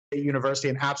University,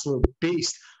 an absolute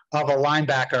beast of a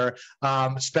linebacker.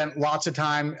 Spent lots of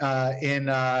time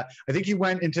I think you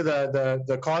went into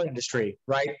the car industry,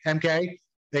 right, MK?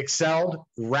 Excelled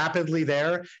rapidly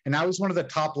there, and now he's one of the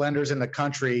top lenders in the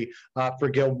country for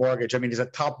Guild Mortgage. I mean, he's a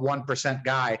top 1%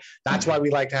 guy. That's why we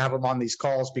like to have him on these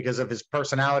calls, because of his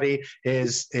personality,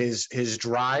 his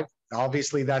drive.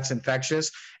 Obviously, that's infectious,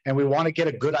 and we want to get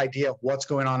a good idea of what's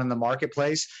going on in the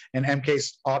marketplace. And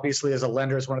MK's, obviously, as a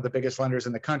lender, is one of the biggest lenders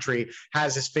in the country,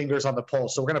 has his fingers on the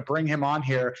pulse. So we're going to bring him on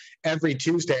here every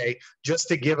Tuesday just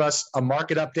to give us a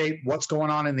market update, what's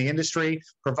going on in the industry,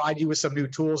 provide you with some new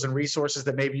tools and resources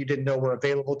that maybe you didn't know were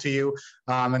available to you.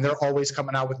 And they're always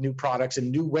coming out with new products and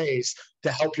new ways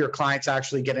to help your clients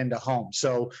actually get into homes.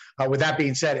 So with that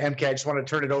being said, MK, I just want to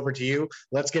turn it over to you.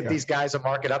 Let's get these guys a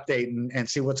market update and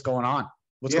see what's going on.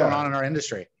 What's going on in our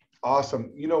industry?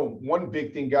 Awesome. You know, one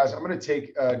big thing, guys, I'm going to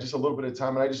take just a little bit of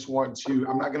time, and I just want to,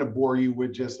 I'm not going to bore you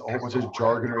with just a whole bunch of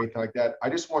jargon or anything like that.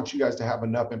 I just want you guys to have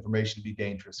enough information to be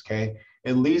dangerous, okay?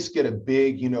 At least get a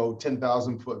big,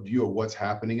 10,000 foot view of what's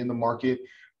happening in the market.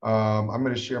 I'm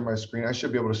going to share my screen. I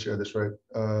should be able to share this, right?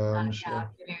 Yeah,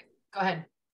 go ahead.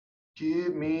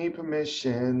 Give me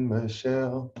permission,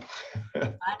 Michelle.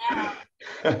 I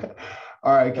know.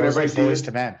 All right, can everybody see this?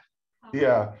 To men.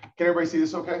 Yeah, can everybody see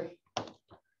this okay?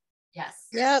 Yes.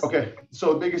 Yep. Okay,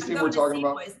 so the biggest thing we're talking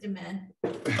about. Boys to Men.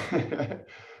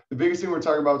 The biggest thing we're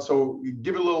talking about, so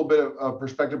give it a little bit of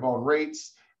perspective on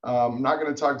rates. I'm not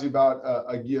going to talk to you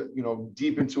about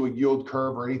deep into a yield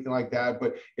curve or anything like that.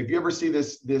 But if you ever see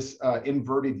this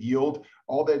inverted yield,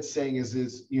 all that's saying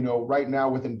is right now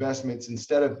with investments,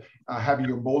 instead of having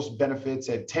your most benefits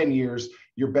at 10 years,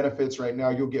 your benefits right now,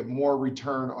 you'll get more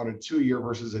return on a 2-year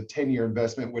versus a 10-year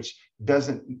investment, which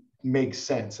doesn't make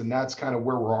sense. And that's kind of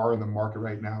where we are in the market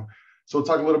right now. So we'll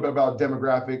talk a little bit about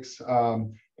demographics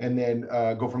and then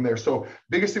go from there. So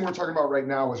biggest thing we're talking about right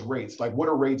now is rates. Like, what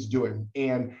are rates doing?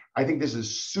 And I think this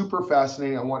is super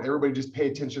fascinating. I want everybody to just pay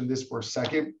attention to this for a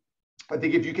second. I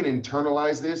think if you can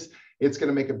internalize this, it's going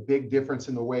to make a big difference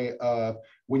in the way of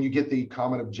when you get the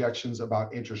common objections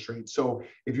about interest rates. So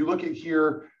if you look at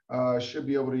here, I should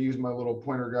be able to use my little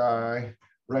pointer guy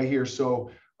right here.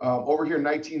 So over here,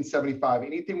 1975,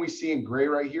 anything we see in gray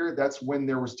right here, that's when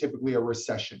there was typically a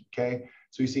recession, okay?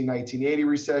 So you see 1980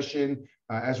 recession,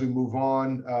 as we move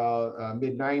on,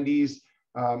 mid 90s,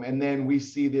 and then we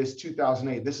see this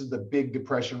 2008. This is the big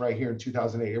depression right here in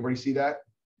 2008. Everybody see that?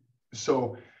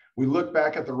 So we look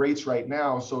back at the rates right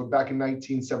now. So back in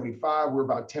 1975, we're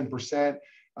about 10%.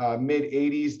 Mid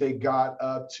 80s, they got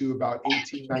up to about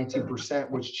 18, 19%,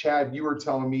 which Chad, you were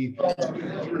telling me,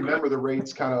 you remember the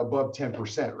rates kind of above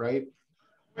 10%, right?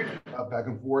 Back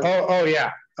and forth. Oh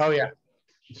yeah. Oh yeah.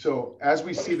 So as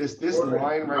we see this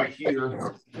line right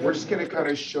here, we're just going to kind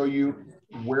of show you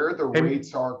where the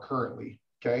rates are currently.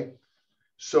 Okay.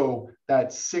 So that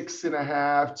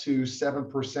 6.5 to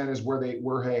 7% is where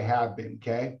they have been.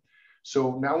 Okay.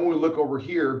 So now when we look over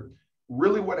here,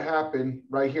 really what happened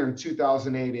right here in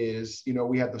 2008 is,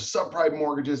 we had the subprime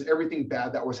mortgages, everything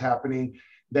bad that was happening.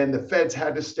 Then the feds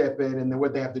had to step in, and then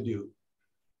what they have to do?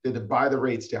 They had to buy the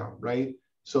rates down, right?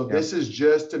 So this is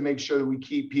just to make sure that we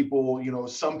keep people,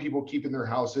 some people keeping their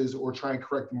houses or try and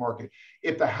correct the market.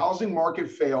 If the housing market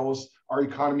fails, our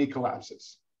economy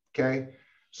collapses, okay?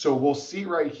 So we'll see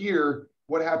right here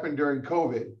what happened during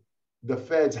COVID. The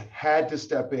feds had to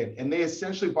step in, and they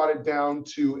essentially brought it down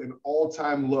to an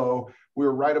all-time low. We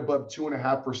were right above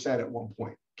 2.5% at one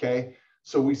point, okay?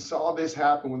 So we saw this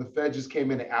happen when the Fed just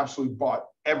came in and absolutely bought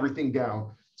everything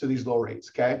down to these low rates,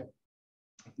 okay?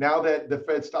 Now that the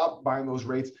Fed stopped buying those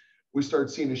rates, we started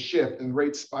seeing a shift and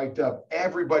rates spiked up.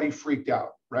 Everybody freaked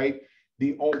out, right?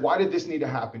 Why did this need to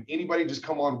happen? Anybody just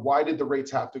come on, why did the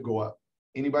rates have to go up?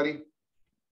 Anybody?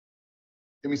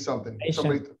 Give me something.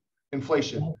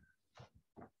 Inflation.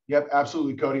 Yep,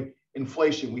 absolutely, Cody.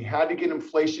 Inflation. We had to get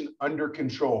inflation under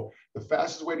control. The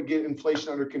fastest way to get inflation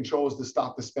under control is to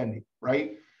stop the spending,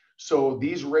 right? So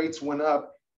these rates went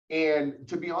up. And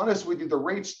to be honest with you, the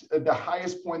rates, the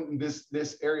highest point in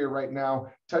this area right now,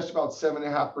 touched about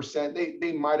 7.5%.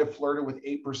 They might have flirted with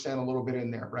 8% a little bit in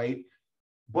there, right?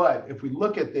 But if we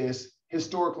look at this,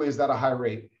 historically, is that a high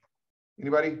rate?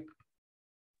 Anybody?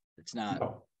 It's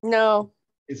not. No.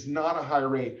 It's not a high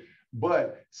rate.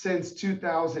 But since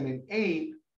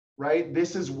 2008, right,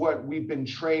 this is what we've been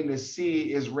trained to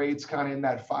see is rates kind of in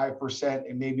that 5%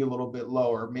 and maybe a little bit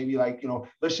lower, maybe like,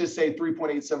 let's just say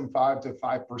 3.875 to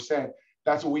 5%.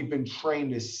 That's what we've been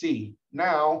trained to see.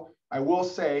 Now, I will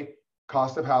say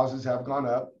cost of houses have gone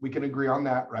up. We can agree on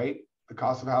that, right? The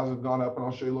cost of houses have gone up, and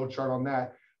I'll show you a little chart on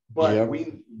that. But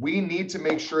we need to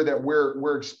make sure that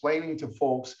we're explaining to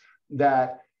folks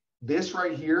that This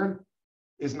right here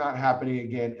is not happening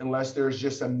again unless there's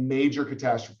just a major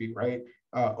catastrophe, right?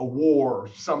 A war,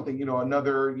 something, you know,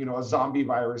 another, you know, a zombie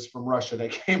virus from Russia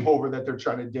that came over that they're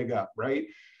trying to dig up, right?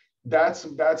 That's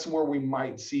where we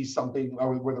might see something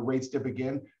where the rates dip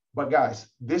again. But guys,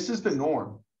 this is the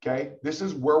norm, okay? This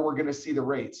is where we're going to see the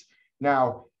rates.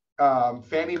 Now,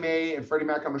 Fannie Mae and Freddie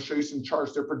Mac, I'm going to show you some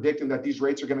charts. They're predicting that these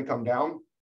rates are going to come down.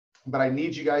 But I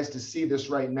need you guys to see this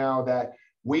right now, that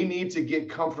we need to get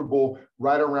comfortable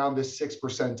right around this 6th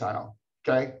percentile.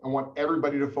 Okay. I want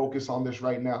everybody to focus on this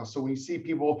right now. So when you see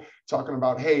people talking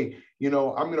about, hey, you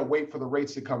know, I'm going to wait for the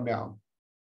rates to come down,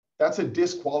 that's a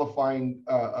disqualifying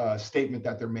statement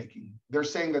that they're making. They're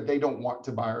saying that they don't want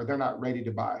to buy or they're not ready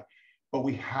to buy. But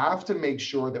we have to make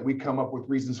sure that we come up with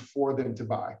reasons for them to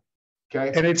buy. Okay.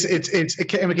 And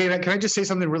can I just say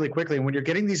something really quickly? When you're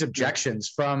getting these objections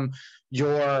from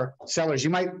your sellers, you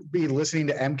might be listening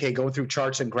to MK going through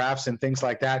charts and graphs and things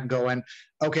like that and going,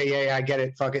 okay, yeah, I get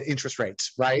it. Fuck it. Interest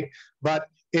rates. Right. But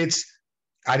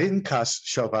I didn't cuss,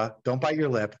 Shobha. Don't bite your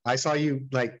lip. I saw you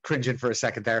like cringing for a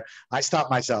second there. I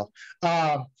stopped myself.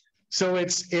 So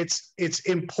it's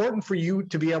important for you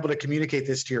to be able to communicate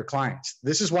this to your clients.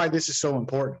 This is why this is so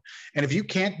important. And if you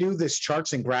can't do this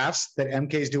charts and graphs that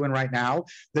MK is doing right now,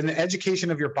 then the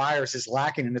education of your buyers is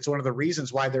lacking. And it's one of the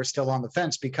reasons why they're still on the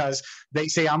fence, because they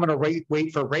say, I'm going to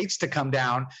wait for rates to come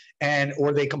down,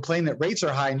 or they complain that rates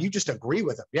are high and you just agree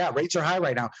with them. Yeah, rates are high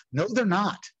right now. No, they're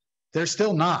not. They're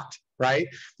still not. Right.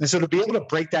 And so to be able to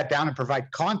break that down and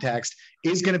provide context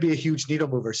is going to be a huge needle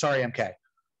mover. Sorry, MK.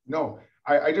 No,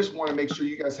 I just want to make sure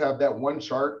you guys have that one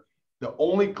chart. The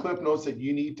only clip notes that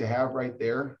you need to have right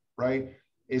there, right,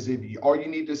 is all you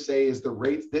need to say is the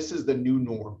rates. This is the new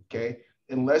norm. Okay.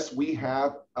 Unless we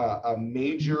have a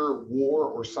major war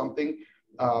or something,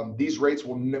 these rates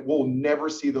we'll never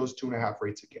see those 2.5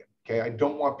 rates again. Okay. I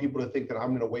don't want people to think that I'm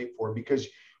going to wait for it, because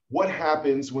what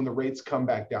happens when the rates come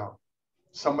back down?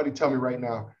 Somebody tell me right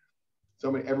now.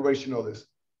 Everybody should know this.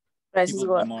 Prices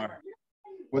go up.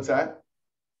 What's that?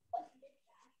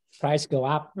 Price go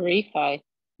up. Refi.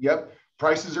 Yep.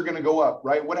 Prices are going to go up,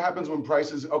 right? What happens when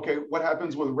prices, okay, what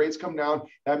happens when rates come down?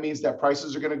 That means that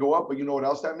prices are going to go up, but you know what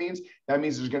else that means? That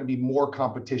means there's going to be more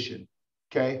competition,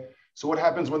 okay? So what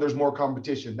happens when there's more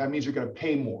competition? That means you're going to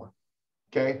pay more,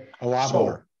 okay? A lot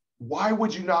more. Why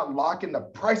would you not lock in the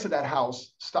price of that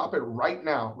house? Stop it right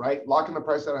now, right? Lock in the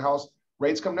price of that house.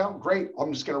 Rates come down, great.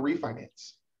 I'm just going to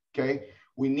refinance. Okay.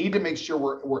 We need to make sure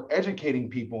we're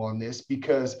educating people on this,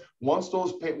 because once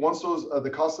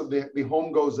the cost of the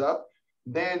home goes up,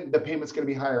 then the payment's going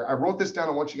to be higher. I wrote this down.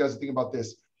 I want you guys to think about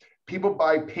this. People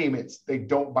buy payments. They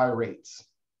don't buy rates.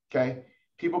 Okay.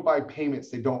 People buy payments.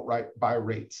 They don't buy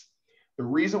rates. The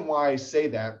reason why I say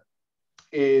that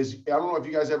is, I don't know if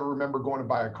you guys ever remember going to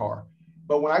buy a car.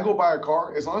 But when I go buy a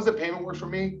car, as long as the payment works for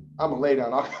me, I'm gonna lay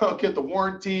down. I'll get the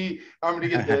warranty. I'm gonna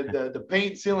get the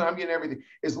paint, sealing. I'm getting everything.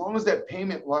 As long as that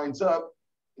payment lines up,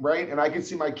 right? And I can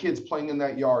see my kids playing in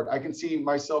that yard. I can see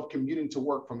myself commuting to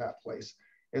work from that place.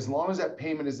 As long as that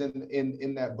payment is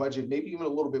in that budget, maybe even a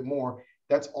little bit more,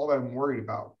 that's all that I'm worried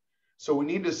about. So we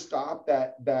need to stop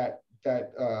that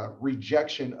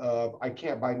rejection of, I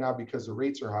can't buy now because the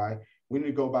rates are high. We need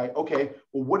to go by, okay,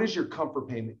 well, what is your comfort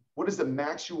payment? What is the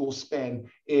max you will spend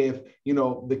if, you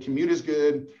know, the commute is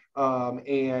good,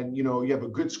 and, you know, you have a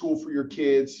good school for your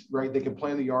kids, right? They can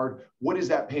play in the yard. What does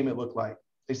that payment look like?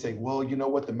 They say, well, you know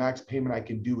what? The max payment I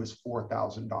can do is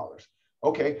 $4,000.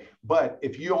 Okay. But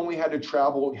if you only had to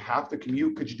travel half the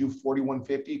commute, could you do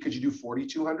 $4,150? Could you do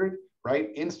 $4,200? Right?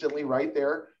 Instantly right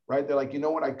there, right? They're like, you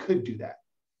know what? I could do that.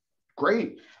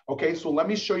 Great. Okay, so let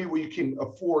me show you what you can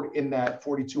afford in that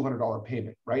 $4,200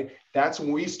 payment, right? That's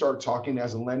when we start talking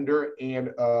as a lender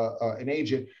and an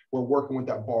agent. We're working with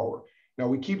that borrower. Now,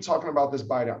 we keep talking about this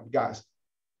buy down. Guys,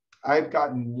 I've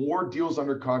gotten more deals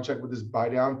under contract with this buy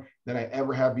down than I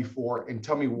ever have before. And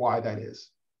tell me why that is.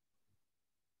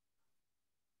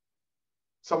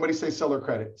 Somebody say seller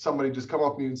credit. Somebody just come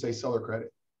off mute and say seller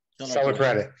credit. Seller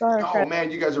credit. Oh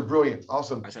man, you guys are brilliant.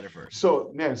 Awesome. I said it first.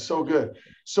 So man, so good.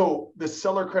 So the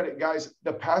seller credit, guys,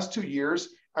 the past 2 years,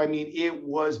 I mean, it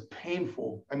was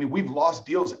painful. I mean, we've lost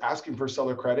deals asking for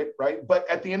seller credit, right? But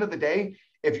at the end of the day,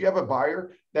 if you have a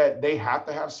buyer that they have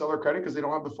to have seller credit because they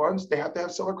don't have the funds, they have to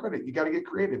have seller credit. You got to get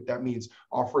creative. That means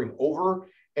offering over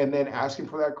and then asking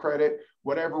for that credit,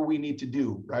 whatever we need to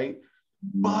do, right?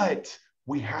 But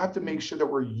we have to make sure that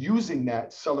we're using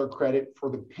that seller credit for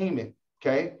the payment,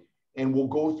 okay? And we'll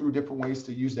go through different ways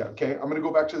to use that, okay? I'm gonna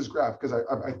go back to this graph because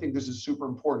I think this is super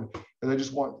important, and I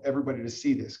just want everybody to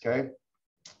see this, okay?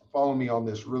 Follow me on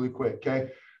this really quick, okay?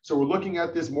 So we're looking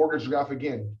at this mortgage graph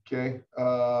again. Okay.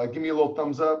 Give me a little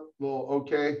thumbs up, little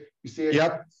okay. You see it?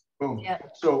 Yep. Boom.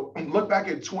 Yep. So look back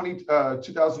at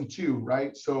 2002,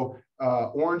 right? So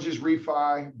orange is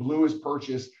refi, blue is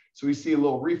purchase. So we see a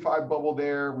little refi bubble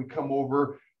there. We come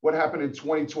over. What happened in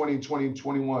 2020 and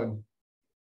 2021?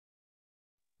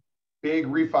 Big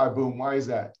refi boom. Why is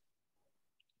that?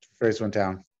 Rates went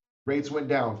down. Rates went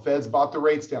down. Feds bought the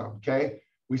rates down. Okay.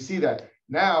 We see that.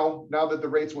 Now that the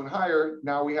rates went higher,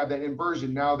 now we have that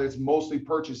inversion. Now that's mostly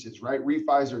purchases, right?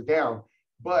 Refis are down.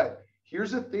 But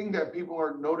here's the thing that people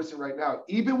are noticing right now.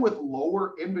 Even with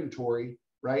lower inventory,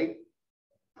 right?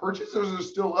 Purchases are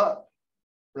still up,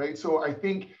 right? So I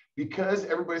think because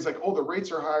everybody's like, oh, the rates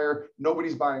are higher,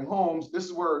 nobody's buying homes. This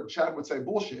is where Chad would say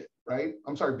bullshit, right?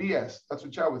 I'm sorry, BS. That's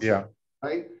what Chad would say,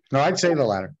 right? No, I'd say the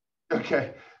latter.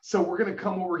 Okay. So we're going to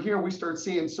come over here and we start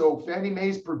seeing, so Fannie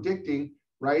Mae's predicting,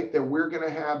 right, that we're going to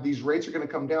have these rates are going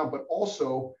to come down, but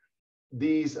also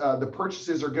these the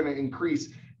purchases are going to increase.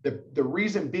 The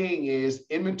reason being is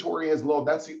inventory is low.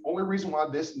 That's the only reason why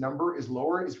this number is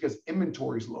lower is because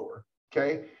inventory is lower.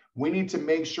 Okay. We need to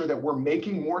make sure that we're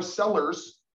making more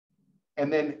sellers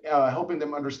and then helping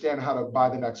them understand how to buy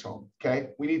the next home. Okay.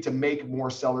 We need to make more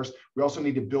sellers. We also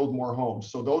need to build more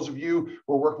homes. So those of you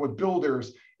who are working with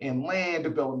builders and land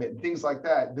development and things like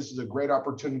that, this is a great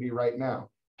opportunity right now.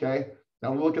 Okay.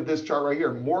 Now look at this chart right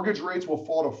here. Mortgage rates will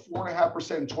fall to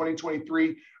 4.5% in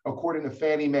 2023, according to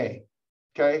Fannie Mae.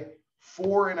 Okay,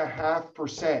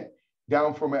 4.5%,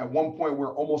 down from at one point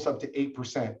we're almost up to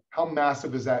 8%. How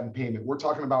massive is that in payment? We're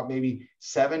talking about maybe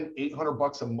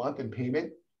 $700-800 a month in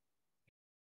payment,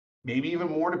 maybe even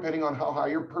more depending on how high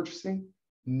you're purchasing.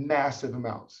 Massive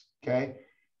amounts. Okay,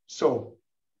 so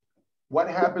what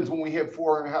happens when we hit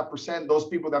 4.5%? Those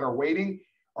people that are waiting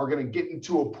are going to get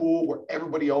into a pool where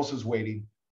everybody else is waiting,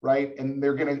 right? And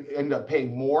they're going to end up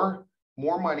paying more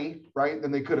money, right,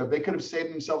 than they could have. They could have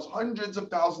saved themselves hundreds of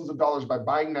thousands of dollars by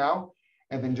buying now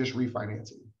and then just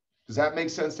refinancing. Does that make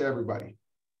sense to everybody?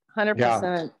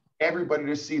 100%. Everybody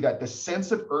to see that. The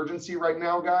sense of urgency right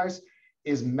now, guys,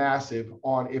 is massive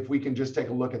on if we can just take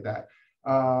a look at that.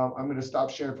 I'm going to stop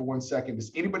sharing for 1 second.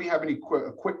 Does anybody have any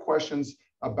quick questions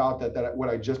about that what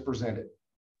I just presented?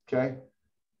 Okay.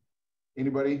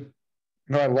 Anybody?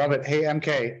 No, I love it. Hey,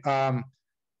 MK,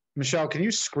 Michelle, can you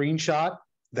screenshot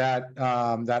that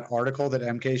that article that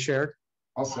MK shared?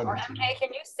 I'll send Or it to you. MK, can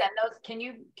you send those? Can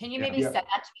you maybe Yeah. send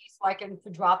that to me so I can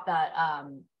drop that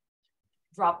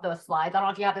drop those slides? I don't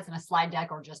know if you have this in a slide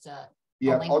deck or just a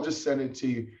link. I'll just send it to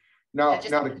you. Now, Just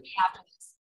send it to me after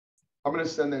this. I'm going to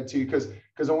send that to you because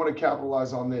I want to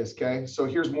capitalize on this. Okay. So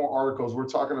here's more articles. We're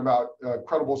talking about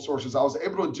credible sources. I was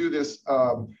able to do this,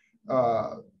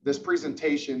 this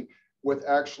presentation with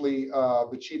actually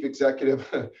the chief executive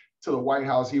to the White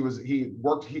House. He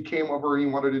came over, he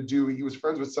was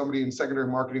friends with somebody in secondary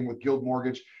marketing with Guild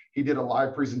Mortgage. He did a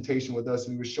live presentation with us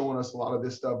and he was showing us a lot of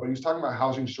this stuff, but he was talking about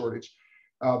housing shortage.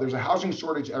 There's a housing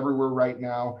shortage everywhere right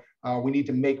now. We need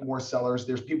to make more sellers.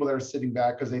 There's people that are sitting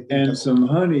back because they think. And some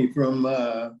honey from.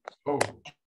 Oh,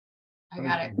 I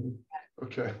got it.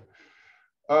 Okay.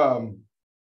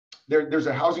 There's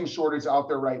a housing shortage out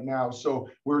there right now. So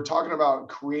we're talking about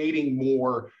creating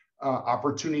more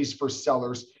opportunities for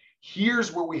sellers.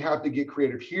 Here's where we have to get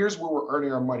creative. Here's where we're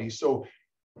earning our money. So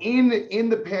in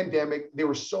the pandemic, there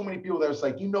were so many people that was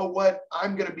like, you know what?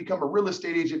 I'm going to become a real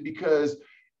estate agent because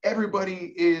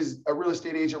everybody is a real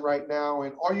estate agent right now.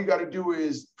 And all you got to do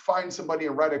is find somebody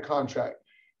and write a contract.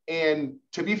 And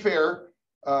to be fair,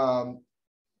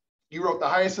 you wrote the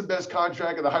highest and best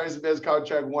contract, and the highest and best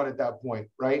contract won at that point,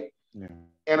 right? Yeah.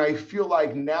 And I feel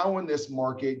like now in this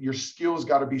market, your skills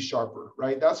got to be sharper,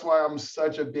 right? That's why I'm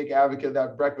such a big advocate of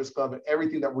that Breakfast Club and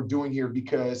everything that we're doing here,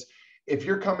 because if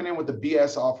you're coming in with a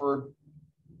BS offer,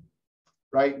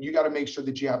 right, you got to make sure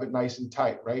that you have it nice and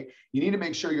tight, right? You need to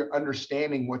make sure you're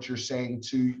understanding what you're saying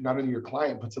to not only your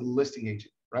client, but to the listing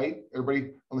agent, right?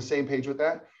 Everybody on the same page with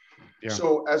that? Yeah.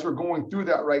 So as we're going through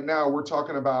that right now, we're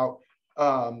talking about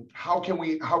how can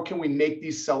we make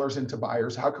these sellers into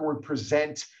buyers? How can we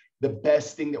present the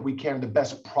best thing that we can, the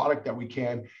best product that we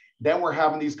can? Then we're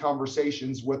having these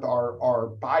conversations with our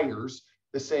buyers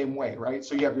the same way, right?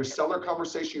 So you have your seller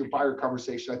conversation, your buyer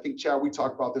conversation. I think, Chad, we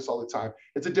talk about this all the time.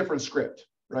 It's a different script,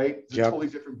 right? It's a totally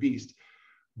different beast.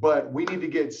 But we need to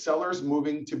get sellers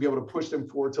moving to be able to push them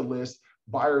forward to list.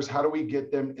 Buyers, how do we get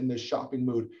them in the shopping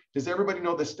mood? Does everybody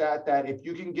know the stat that if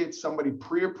you can get somebody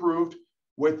pre-approved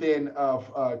within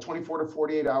 24 to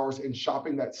 48 hours and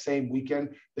shopping that same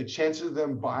weekend, the chances of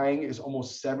them buying is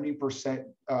almost 70%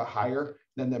 higher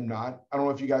than them not? I don't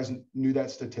know if you guys knew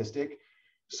that statistic.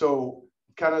 So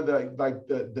kind of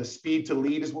the speed to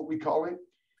lead is what we call it.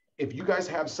 if you guys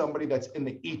have somebody that's in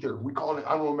the ether, we call it,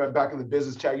 I don't remember back in the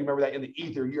business chat, you remember that in the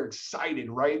ether, you're excited,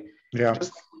 right? Yeah.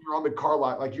 Just like when you're on the car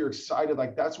lot, like you're excited,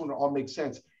 like that's when it all makes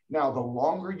sense. Now, the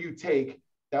longer you take,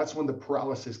 that's when the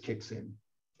paralysis kicks in.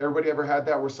 Everybody ever had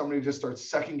that where somebody just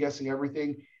starts second guessing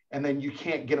everything and then you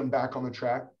can't get them back on the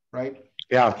track, right?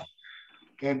 Yeah.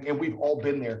 And we've all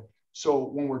been there. So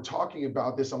when we're talking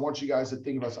about this, I want you guys to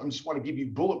think about this. I just want to give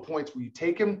you bullet points where you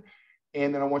take them,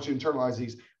 and then I want you to internalize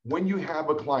these. When you have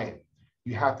a client,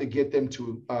 you have to get them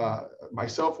to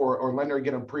myself or lender,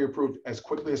 get them pre-approved as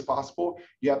quickly as possible.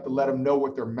 You have to let them know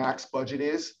what their max budget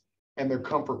is and their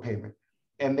comfort payment.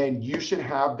 And then you should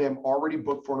have them already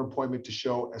booked for an appointment to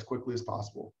show as quickly as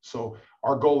possible. So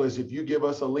our goal is if you give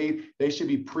us a lead, they should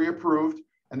be pre-approved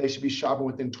and they should be shopping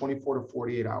within 24 to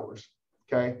 48 hours.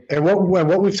 Okay. And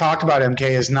what we've talked about, MK,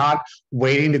 is not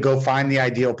waiting to go find the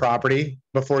ideal property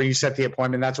before you set the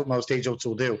appointment. That's what most agents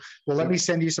will do. Well, let me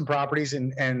send you some properties,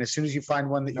 and as soon as you find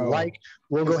one that you like,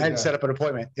 we'll go ahead and set up an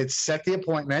appointment. It's set the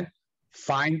appointment,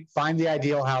 find the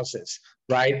ideal houses,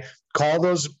 right? Call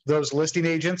those listing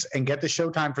agents and get the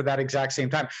showtime for that exact same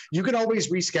time. You can always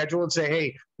reschedule and say,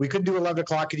 hey, we could do 11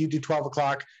 o'clock. Could you do 12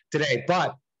 o'clock today?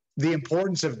 But the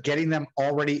importance of getting them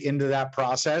already into that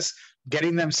process,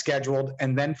 getting them scheduled,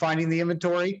 and then finding the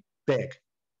inventory, big.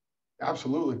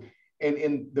 Absolutely.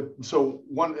 So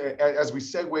as we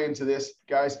segue into this,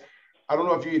 guys, I don't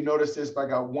know if you noticed this, but I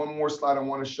got one more slide I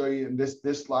want to show you. And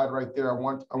this slide right there, I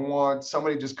want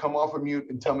somebody to just come off of mute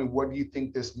and tell me, what do you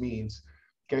think this means?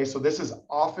 Okay, so this is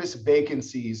office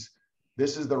vacancies.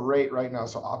 This is the rate right now.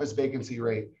 So office vacancy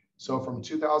rate. So from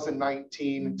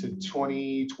 2019 to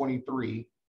 2023,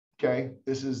 okay,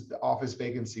 this is the office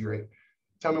vacancy rate.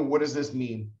 Tell me, what does this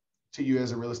mean to you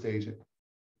as a real estate agent?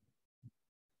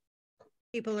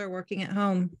 People are working at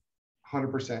home.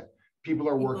 100%. People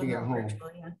are working at home.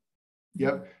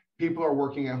 Yep. People are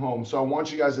working at home. So I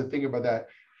want you guys to think about that.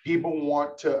 People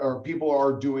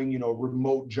are doing,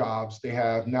 remote jobs. They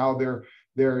have now they're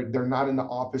not in the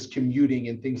office commuting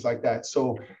and things like that.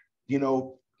 So,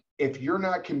 if you're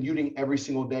not commuting every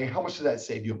single day, how much does that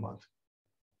save you a month?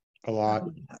 A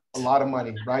lot of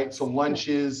money, right? So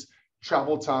lunches,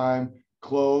 travel time,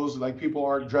 clothes, like people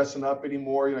aren't dressing up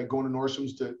anymore, like going to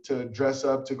Nordstrom's to dress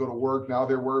up to go to work. Now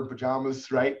they're wearing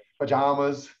pajamas, right?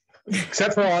 Pajamas.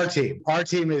 Except for our team. Our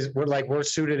team we're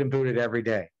suited and booted every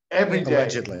day. Every day.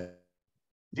 Allegedly.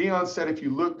 Dion said, if you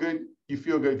look good, you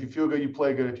feel good. If you feel good, you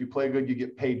play good. If you play good, you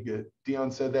get paid good. Dion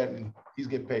said that, and he's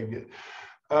getting paid good.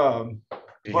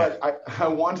 But I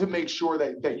want to make sure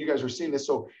that you guys are seeing this.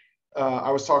 So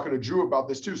I was talking to Drew about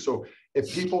this too. So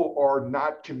if people are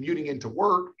not commuting into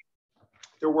work,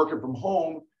 they're working from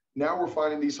home. Now we're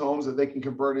finding these homes that they can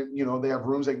convert it. They have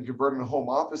rooms they can convert into home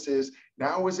offices.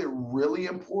 Now, is it really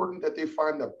important that they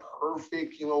find the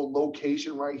perfect,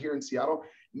 location right here in Seattle?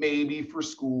 Maybe for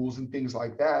schools and things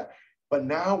like that. But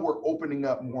now we're opening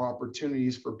up more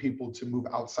opportunities for people to move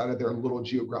outside of their little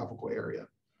geographical area.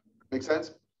 Make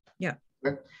sense? Yeah.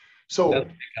 Okay. So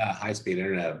high-speed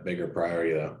internet, a bigger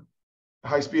priority though.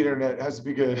 High-speed internet has to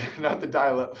be good, not the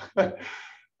dial-up.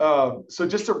 So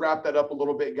just to wrap that up a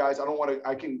little bit, guys,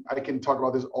 I can talk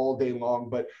about this all day long,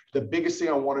 but the biggest thing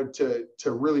I wanted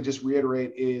to really just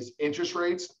reiterate is interest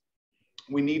rates.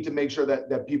 We need to make sure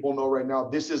that people know right now,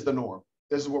 this is the norm.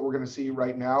 This is what we're going to see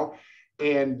right now.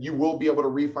 And you will be able to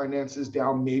refinance this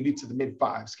down maybe to the mid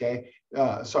fives. Okay.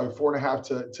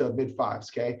 4.5 to mid fives.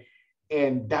 Okay.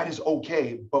 And that is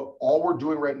okay. But all we're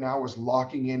doing right now is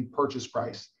locking in purchase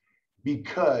price,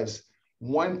 because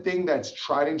one thing that's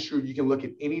tried and true, you can look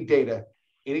at any data,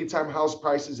 anytime house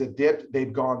prices have dipped,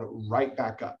 they've gone right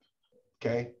back up.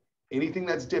 Okay. Anything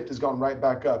that's dipped has gone right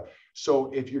back up. So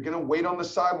if you're going to wait on the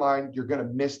sideline, you're going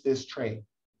to miss this train.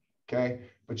 Okay.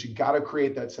 But you got to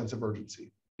create that sense of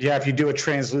urgency. Yeah, if you do a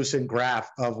translucent graph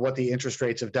of what the interest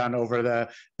rates have done over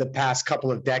the past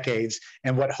couple of decades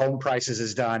and what home prices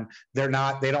has done, they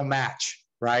don't match,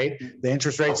 right? The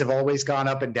interest rates have always gone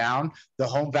up and down. The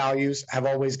home values have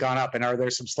always gone up. And are there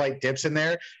some slight dips in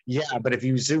there? Yeah, but if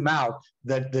you zoom out,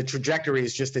 the trajectory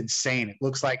is just insane. It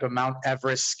looks like a Mount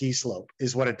Everest ski slope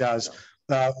is what it does.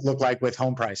 Look like with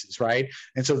home prices, right?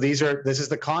 And so this is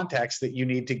the context that you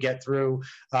need to get through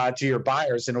to your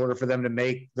buyers in order for them to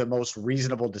make the most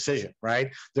reasonable decision, right?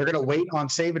 They're going to wait on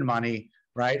saving money,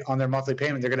 right, on their monthly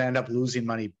payment. They're going to end up losing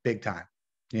money big time,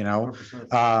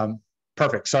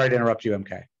 Perfect. Sorry to interrupt you,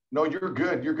 MK. No, you're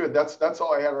good. You're good. That's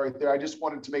all I had right there. I just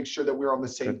wanted to make sure that we're on the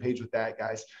same page with that,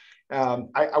 guys.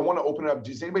 I want to open it up.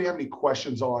 Does anybody have any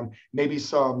questions on maybe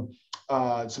some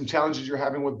challenges you're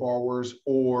having with borrowers,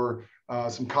 or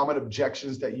some common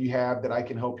objections that you have that I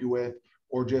can help you with,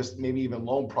 or just maybe even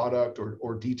loan product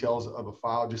or details of a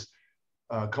file, just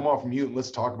come off mute and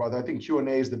let's talk about that. I think Q&A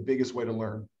is the biggest way to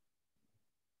learn.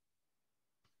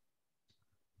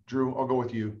 Drew, I'll go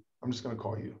with you. I'm just going to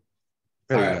call you.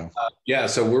 There you All go. right. Yeah,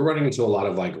 so we're running into a lot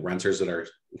of like renters that are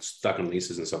stuck in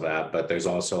leases and stuff like that, but there's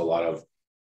also a lot of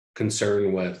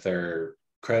concern with their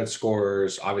credit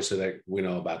scores. Obviously, like we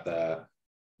know about the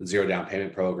zero down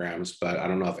payment programs, but I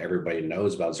don't know if everybody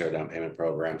knows about zero down payment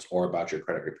programs or about your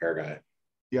credit repair guy.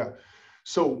 Yeah.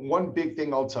 So one big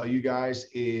thing I'll tell you guys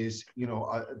is,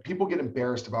 people get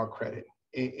embarrassed about credit,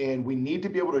 and we need to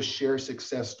be able to share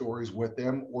success stories with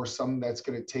them, or something that's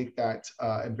going to take that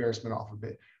embarrassment off of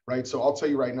it. Right. So I'll tell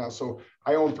you right now. So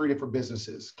I own 3 different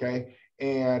businesses. Okay.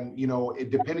 And,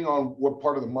 depending on what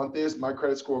part of the month is, my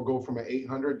credit score will go from an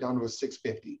 800 down to a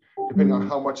 650, depending on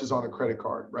how much is on a credit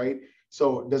card. Right.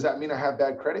 So does that mean I have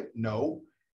bad credit? No.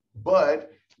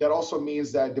 But that also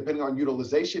means that depending on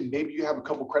utilization, maybe you have a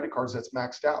couple credit cards that's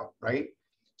maxed out. Right.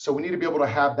 So we need to be able to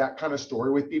have that kind of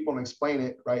story with people and explain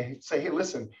it. Right. Say, hey,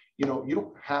 listen, you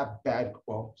don't have bad.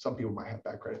 Well, some people might have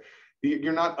bad credit.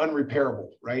 You're not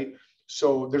unrepairable. Right.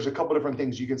 So there's a couple different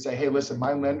things you can say. Hey, listen,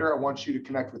 my lender, I want you to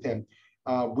connect with him.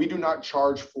 We do not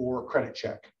charge for credit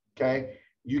check. Okay.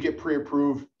 You get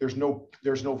pre-approved. There's no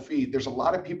fee. There's a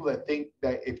lot of people that think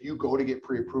that if you go to get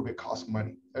pre-approved, it costs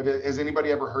money. Has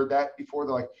anybody ever heard that before?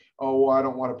 They're like, oh, well, I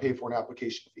don't want to pay for an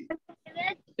application fee.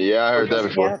 Yeah, I heard that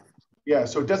before. Yeah.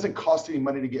 So it doesn't cost any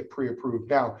money to get pre-approved.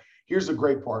 Now, here's the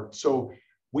great part. So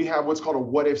we have what's called a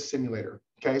what if simulator.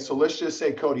 Okay. So let's just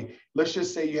say, Cody, let's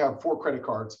just say you have 4 credit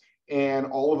cards and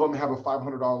all of them have a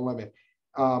 $500 limit.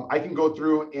 I can go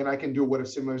through and I can do a what if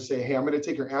simulator, say, hey, I'm going to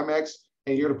take your Amex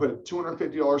and you're going to put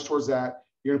 $250 towards that.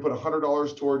 You're going to put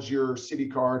 $100 towards your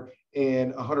Citi card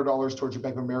and $100 towards your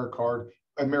Bank of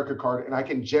America card. And I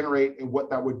can generate and what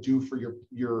that would do for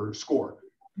your score.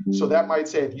 So that might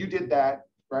say, if you did that,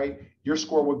 right, your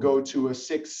score would go to a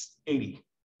 680,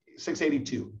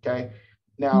 682. Okay.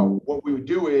 Now, what we would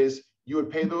do is you would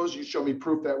pay those. You show me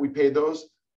proof that we paid those.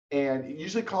 And it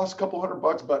usually costs a couple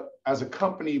 $100, but as a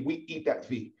company, we eat that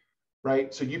fee,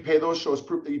 right? So you pay those, show us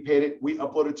proof that you paid it. We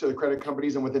upload it to the credit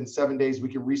companies, and within 7 days, we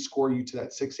can rescore you to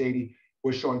that 680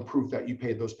 with showing proof that you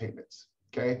paid those payments,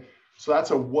 okay? So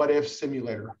that's a what if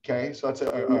simulator, okay? So that's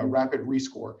a rapid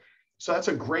rescore. So that's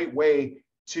a great way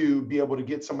to be able to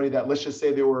get somebody that, let's just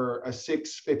say they were a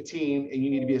 615 and you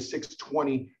need to be a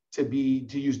 620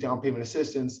 to use down payment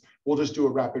assistance. We'll just do a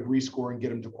rapid rescore and get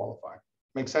them to qualify.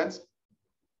 Make sense?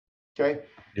 Okay.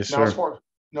 Yes, sir. As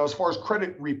far as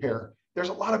credit repair, there's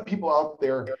a lot of people out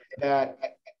there that,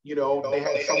 they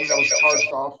had something that was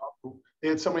charged off. They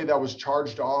had somebody that was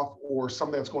charged off or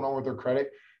something that's going on with their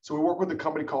credit. So we work with a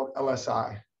company called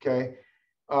LSI. Okay.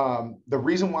 The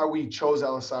reason why we chose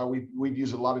LSI, we've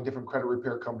used a lot of different credit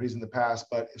repair companies in the past,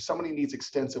 but if somebody needs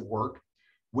extensive work,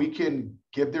 we can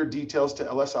give their details to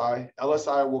LSI.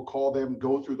 LSI will call them,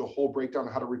 go through the whole breakdown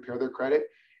of how to repair their credit.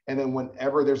 And then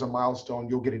whenever there's a milestone,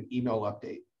 you'll get an email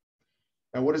update.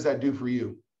 And what does that do for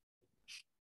you?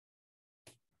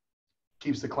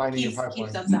 Keeps the client in your pipeline.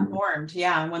 Keeps us informed.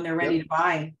 Yeah. When they're ready to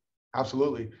buy.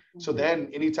 Absolutely. So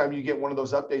then anytime you get one of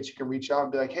those updates, you can reach out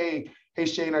and be like, hey,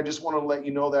 Shane, I just want to let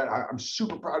you know that I'm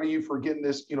super proud of you for getting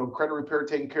this, credit repair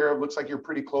taken care of. Looks like you're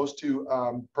pretty close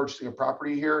to purchasing a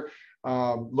property here.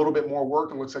 A little bit more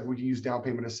work, and looks like we can use down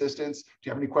payment assistance. Do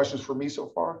you have any questions for me so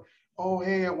far? Oh,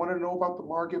 hey, I want to know about the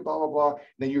market, blah, blah, blah. And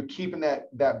then you're keeping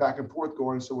that back and forth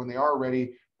going. So when they are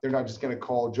ready, they're not just going to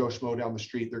call Joe Schmo down the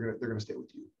street. They're going to stay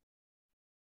with you.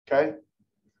 Okay.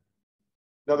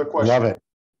 Another question. Love it.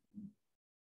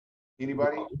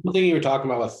 Anybody? One thing you were talking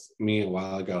about with me a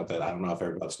while ago that I don't know if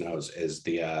everybody else knows is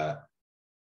the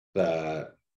oh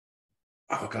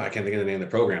God, I can't think of the name of the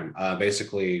program.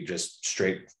 Basically just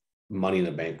straight money in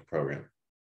the bank program.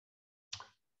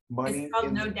 Money. It's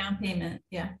called no down payment.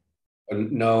 Yeah.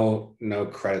 No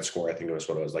credit score. I think it was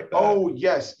what it was like that. Oh,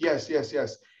 yes.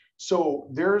 So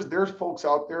there's folks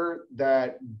out there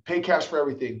that pay cash for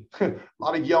everything. A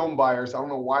lot of Yelm buyers. I don't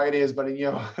know why it is, but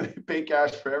they pay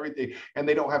cash for everything and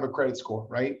they don't have a credit score,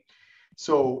 right?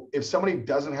 So if somebody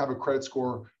doesn't have a credit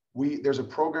score, there's a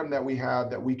program that we have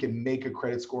that we can make a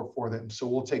credit score for them. So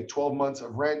we'll take 12 months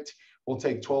of rent. We'll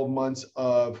take 12 months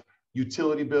of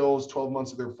utility bills, 12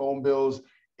 months of their phone bills,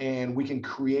 and we can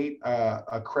create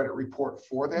a credit report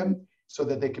for them so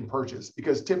that they can purchase.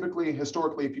 Because typically,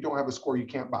 historically, if you don't have a score, you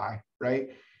can't buy, right?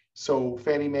 So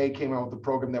Fannie Mae came out with a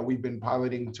program that we've been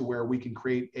piloting to where we can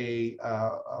create a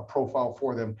profile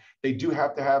for them. They do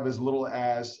have to have as little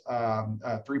as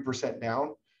 3%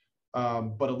 down,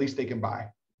 but at least they can buy.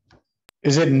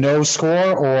 Is it no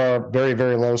score or very,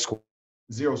 very low score?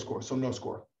 0 score, so no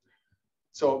score.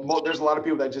 So there's a lot of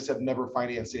people that just have never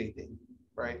financed anything,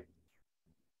 right?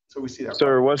 So we see that.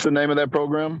 Sir, what's the name of that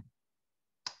program?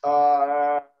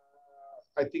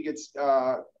 I think it's,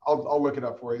 I'll look it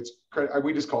up for you. It's credit,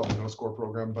 we just call it the No Score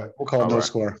program, but We'll call it No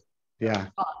Score. Yeah.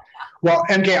 Well,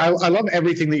 MK, I love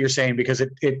everything that you're saying because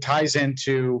it ties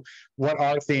into what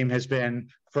our theme has been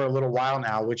for a little while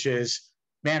now, which is,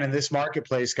 man, in this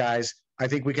marketplace, guys, I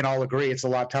think we can all agree it's a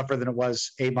lot tougher than it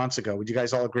was 8 months ago. Would you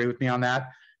guys all agree with me on that?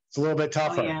 It's a little bit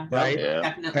tougher, yeah. right? Yeah.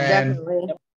 Definitely.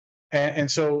 Definitely.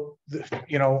 And so,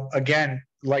 you know, again,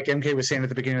 like MK was saying at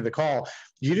the beginning of the call,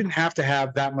 you didn't have to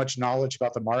have that much knowledge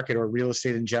about the market or real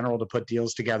estate in general to put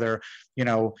deals together, you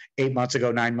know, 8 months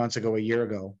ago, 9 months ago, a year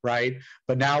ago, right?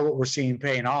 But now what we're seeing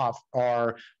paying off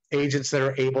are agents that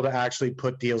are able to actually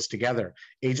put deals together,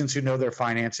 agents who know their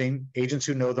financing, agents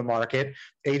who know the market,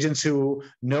 agents who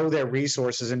know their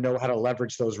resources and know how to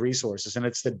leverage those resources. And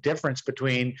it's the difference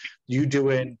between you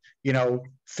doing, you know,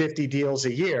 50 deals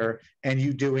a year and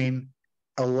you doing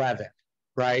 11.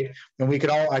 Right. And we could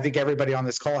all, I think everybody on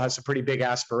this call has some pretty big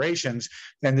aspirations.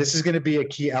 And this is going to be a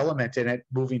key element in it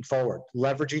moving forward,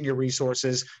 leveraging your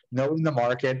resources, knowing the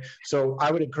market. So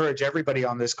I would encourage everybody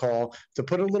on this call to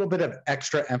put a little bit of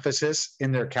extra emphasis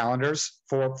in their calendars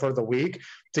for the week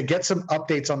to get some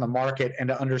updates on the market and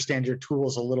to understand your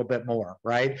tools a little bit more.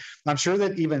 Right. I'm sure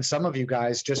that even some of you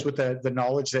guys, just with the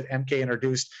knowledge that MK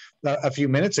introduced a few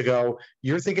minutes ago,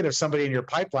 you're thinking of somebody in your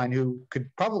pipeline who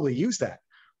could probably use that.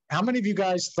 How many of you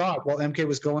guys thought, while MK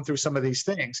was going through some of these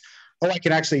things, oh, I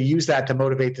can actually use that to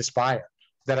motivate this buyer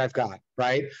that I've got,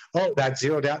 right? Oh, that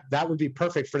zero down, that would be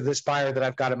perfect for this buyer that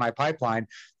I've got in my pipeline.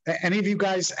 Any of you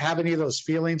guys have any of those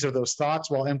feelings or those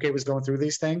thoughts while MK was going through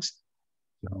these things?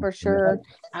 For sure.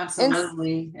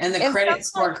 Absolutely. And the and credit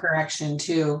score correction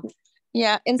too.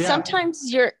 Yeah. And Yeah.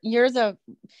 sometimes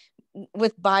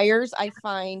with buyers, I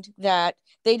find that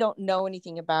they don't know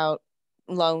anything about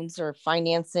loans or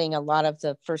financing, a lot of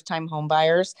the first-time home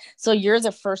buyers. So you're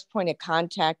the first point of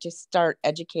contact to start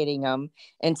educating them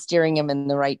and steering them in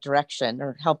the right direction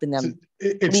or helping them.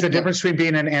 It's the difference between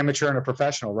being an amateur and a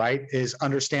professional, right? Is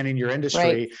understanding your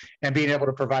industry and being able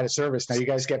to provide a service. Now you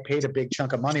guys get paid a big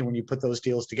chunk of money when you put those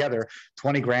deals together,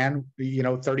 20 grand, you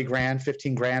know, 30 grand,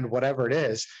 15 grand, whatever it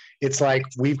is. It's like,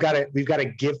 we've got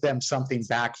to give them something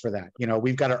back for that. You know,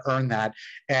 we've got to earn that.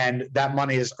 And that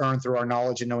money is earned through our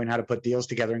knowledge and knowing how to put deals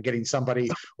together and getting somebody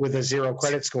with a 0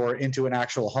 credit score into an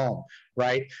actual home,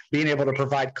 right? Being able to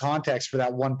provide context for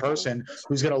that one person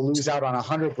who's going to lose out on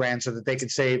 100 grand so that they could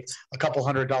save a couple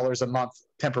 $100 a month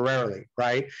temporarily,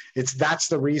 right? That's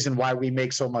the reason why we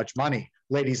make so much money,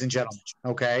 ladies and gentlemen.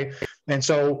 Okay. And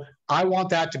so I want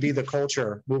that to be the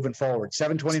culture moving forward.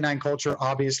 729 culture,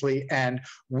 obviously, and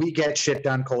we get shit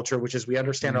done culture, which is we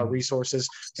understand our resources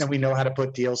and we know how to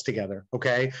put deals together.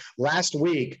 Okay. Last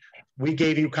week, we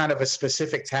gave you kind of a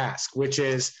specific task, which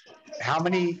is how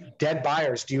many dead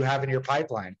buyers do you have in your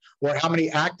pipeline? Or how many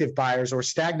active buyers or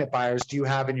stagnant buyers do you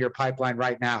have in your pipeline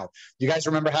right now? You guys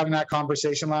remember having that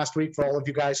conversation last week for all of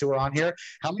you guys who are on here?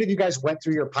 How many of you guys went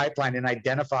through your pipeline and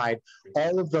identified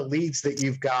all of the leads that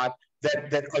you've got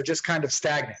that are just kind of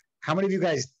stagnant? How many of you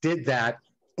guys did that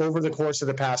over the course of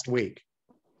the past week?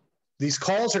 These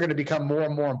calls are going to become more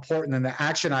and more important, and the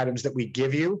action items that we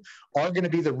give you are going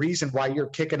to be the reason why you're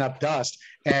kicking up dust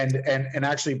and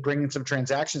actually bringing some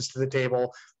transactions to the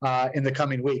table in the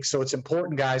coming weeks. So it's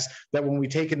important, guys, that when we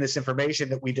take in this information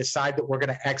that we decide that we're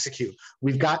going to execute.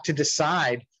 We've got to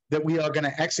decide that we are going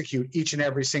to execute each and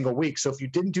every single week. So if you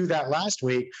didn't do that last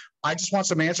week, I just want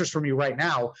some answers from you right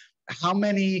now. How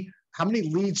many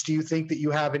leads do you think that you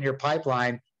have in your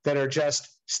pipeline that are just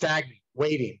stagnant,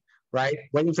 waiting? Right?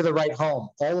 Waiting for the right home,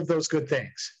 all of those good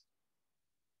things.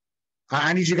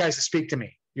 I need you guys to speak to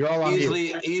me. You're all on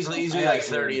mute. Easily like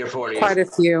 30 or 40. Quite a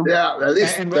few. yeah, at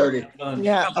least And 30.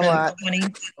 Yeah, a lot.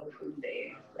 20.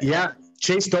 Yeah.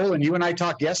 Chase Dolan, you and I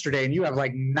talked yesterday, and you have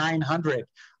like 900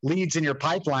 leads in your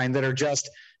pipeline that are just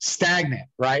stagnant,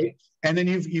 right? And then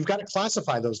you've got to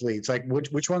classify those leads. Like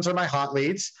which ones are my hot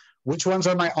leads? Which ones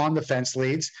are my on the fence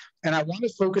leads? And I want to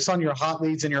focus on your hot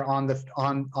leads and your on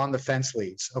the fence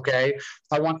leads. Okay.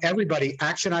 I want everybody,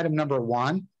 action item number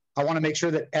 1. I want to make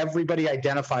sure that everybody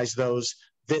identifies those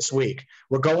this week.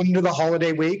 We're going into the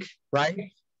holiday week,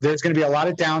 right? There's going to be a lot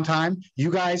of downtime. You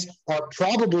guys are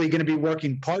probably going to be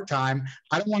working part-time.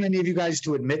 I don't want any of you guys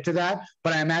to admit to that,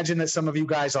 but I imagine that some of you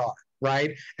guys are.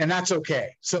 Right? And that's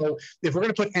okay. So if we're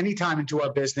going to put any time into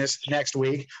our business next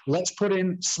week, let's put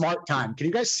in smart time. Can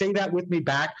you guys say that with me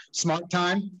back? Smart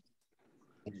time?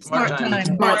 Smart time.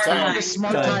 Smart time. What does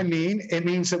smart time mean? It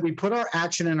means that we put our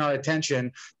action and our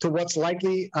attention to what's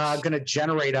likely going to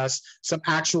generate us some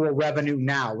actual revenue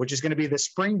now, which is going to be the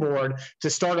springboard to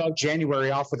start out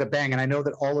January off with a bang. And I know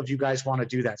that all of you guys want to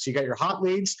do that. So you got your hot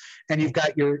leads and you've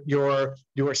got your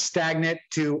stagnant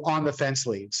to on the fence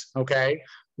leads. Okay.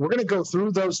 We're going to go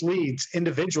through those leads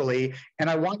individually, and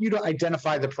I want you to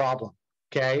identify the problem.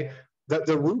 Okay.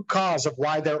 The root cause of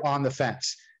why they're on the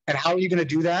fence. And how are you going to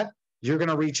do that? You're going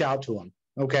to reach out to them.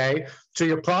 Okay. So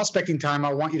your prospecting time,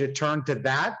 I want you to turn to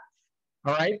that.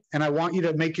 All right. And I want you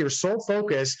to make your sole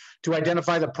focus to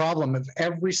identify the problem of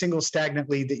every single stagnant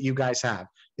lead that you guys have.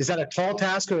 Is that a tall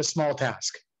task or a small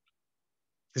task?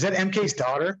 Is that MK's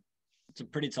daughter? It's a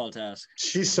pretty tall task.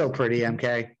 She's so pretty,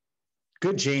 MK.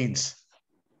 Good genes.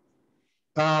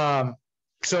 So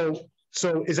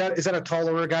is that a tall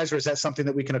order, guys, or is that something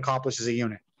that we can accomplish as a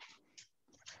unit?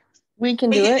 We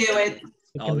can do it.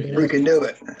 We can do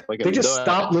it. They just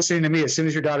stopped listening to me as soon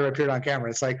as your daughter appeared on camera.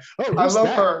 It's like, oh, I love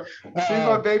that? her. She's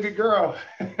my baby girl.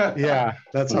 Yeah,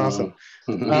 that's awesome.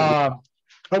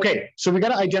 Okay, so we got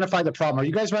to identify the problem. Are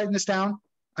you guys writing this down?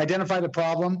 Identify the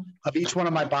problem of each one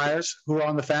of my buyers who are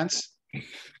on the fence.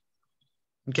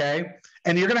 Okay,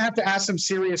 and you're going to have to ask some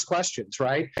serious questions,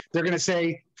 right? They're going to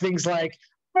say things like,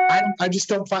 I just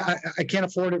don't find, I can't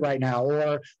afford it right now,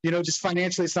 or, just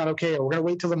financially it's not okay, or we're going to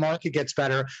wait till the market gets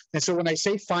better. And so when I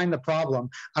say find the problem,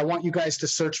 I want you guys to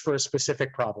search for a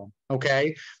specific problem.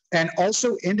 Okay. And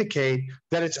also indicate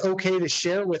that it's okay to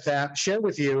share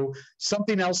with you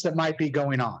something else that might be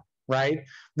going on. Right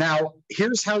now,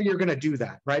 here's how you're going to do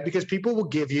that, right? Because people will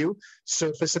give you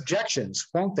surface objections,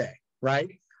 won't they? Right?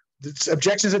 It's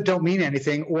objections that don't mean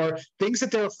anything, or things that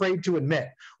they're afraid to admit.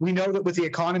 We know that with the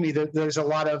economy, there's a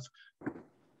lot of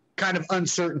kind of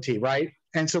uncertainty, right?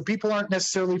 And so people aren't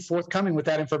necessarily forthcoming with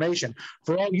that information.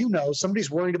 For all you know, somebody's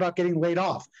worried about getting laid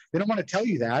off. They don't want to tell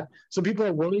you that. So people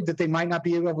are worried that they might not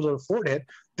be able to afford it.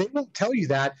 They won't tell you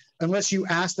that unless you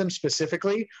ask them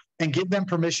specifically and give them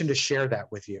permission to share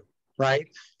that with you, right?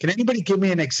 Can anybody give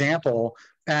me an example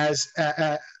as,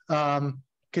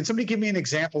 can somebody give me an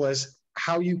example as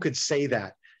how you could say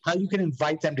that, how you can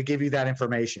invite them to give you that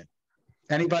information?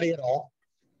 Anybody at all?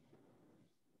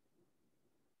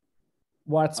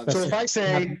 So if I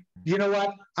say, you know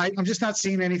what, I'm just not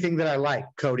seeing anything that I like,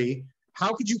 Cody,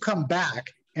 how could you come back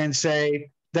and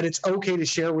say that it's okay to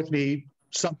share with me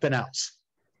something else?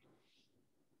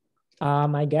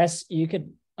 I guess you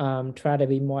could try to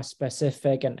be more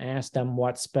specific and ask them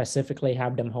what specifically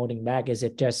have them holding back. Is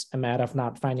it just a matter of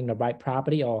not finding the right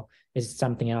property, or is it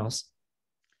something else?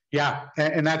 Yeah,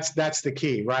 and that's the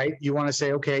key, right? You want to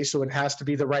say, okay, so it has to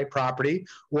be the right property,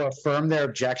 or affirm their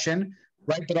objection,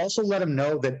 right? But also let them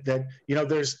know that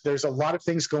there's a lot of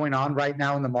things going on right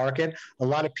now in the market. A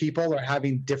lot of people are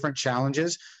having different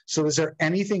challenges. So is there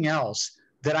anything else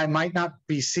that I might not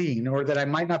be seeing, or that I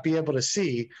might not be able to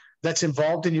see, that's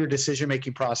involved in your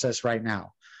decision-making process right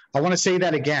now? I want to say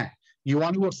that again. You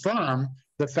want to affirm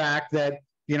the fact that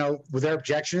their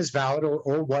objection is valid,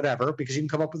 or whatever, because you can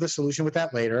come up with a solution with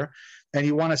that later. And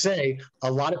you want to say,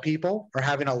 a lot of people are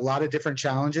having a lot of different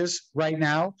challenges right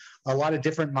now, a lot of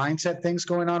different mindset things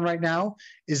going on right now.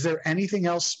 Is there anything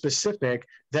else specific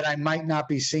that I might not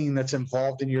be seeing that's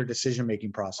involved in your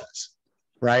decision-making process?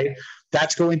 Right?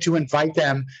 That's going to invite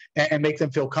them and make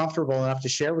them feel comfortable enough to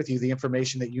share with you the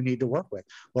information that you need to work with.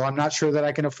 Well, I'm not sure that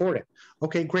I can afford it.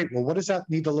 Okay, great. Well, what does that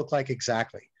need to look like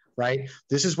exactly? Right?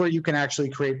 This is where you can actually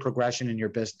create progression in your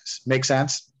business. Make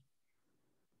sense?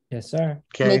 Yes, sir.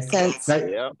 Okay. Makes sense.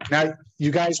 Now,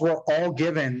 you guys were all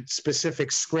given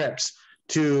specific scripts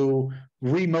to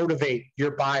remotivate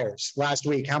your buyers last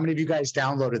week. How many of you guys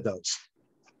downloaded those?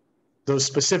 Those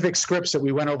specific scripts that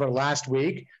we went over last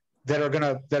week that are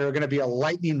gonna be a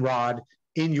lightning rod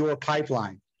in your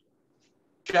pipeline.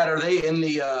 Chad, are they in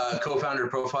the co-founder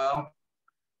profile?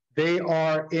 They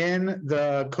are in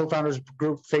the Co-Founders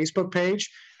Group Facebook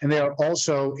page, and they are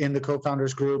also in the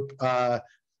Co-Founders Group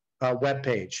web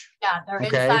page. Yeah, they're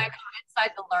inside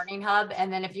the Learning Hub.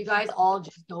 And then if you guys all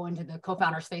just go into the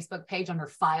Co-Founders Facebook page under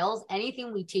files,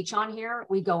 anything we teach on here,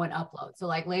 we go and upload. So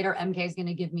like later, MK is going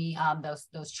to give me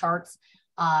those charts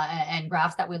and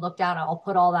graphs that we looked at. I'll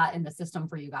put all that in the system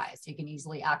for you guys so you can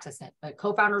easily access it. But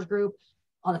Co-Founders Group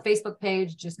on the Facebook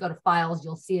page, just go to files.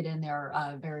 You'll see it in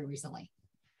there very recently.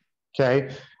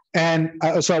 Okay. And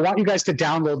so I want you guys to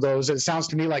download those. It sounds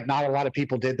to me like not a lot of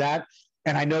people did that.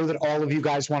 And I know that all of you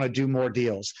guys want to do more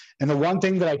deals. And the one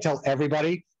thing that I tell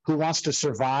everybody who wants to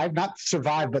survive, not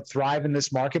survive, but thrive in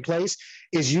this marketplace,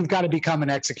 is you've got to become an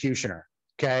executioner.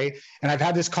 Okay. And I've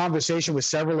had this conversation with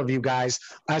several of you guys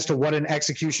as to what an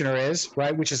executioner is,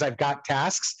 right? Which is I've got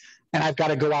tasks and I've got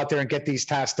to go out there and get these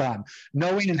tasks done.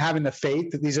 Knowing and having the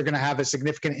faith that these are going to have a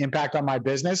significant impact on my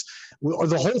business, or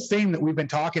the whole thing that we've been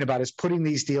talking about is putting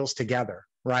these deals together,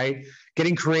 right?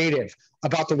 Getting creative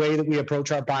about the way that we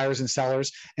approach our buyers and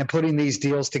sellers and putting these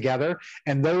deals together.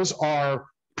 And those are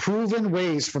proven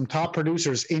ways from top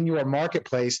producers in your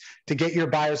marketplace to get your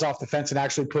buyers off the fence and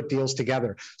actually put deals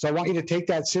together. So I want you to take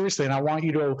that seriously, and I want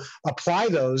you to apply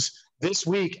those this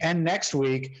week and next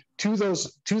week to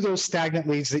those stagnant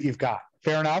leads that you've got.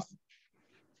 Fair enough?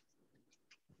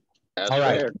 That's all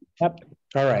right. fair. Yep.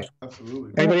 All right.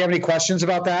 Absolutely. Anybody have any questions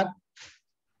about that?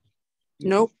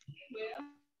 Nope.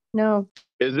 No.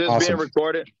 Is this Awesome. being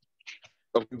recorded?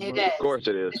 Of It course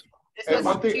it is. And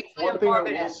one thing I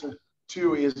will say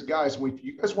too is, guys, when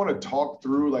you guys want to talk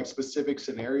through like specific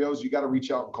scenarios, you got to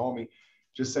reach out and call me.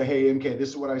 Just say, hey, MK, this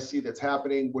is what I see that's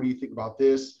happening. What do you think about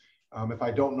this? If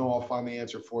I don't know, I'll find the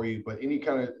answer for you. But any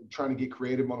kind of trying to get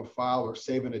creative on a file or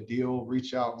saving a deal,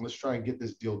 reach out and let's try and get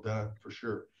this deal done for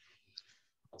sure.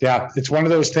 Yeah, it's one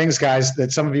of those things, guys,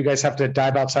 that some of you guys have to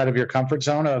dive outside of your comfort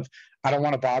zone of, I don't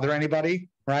want to bother anybody,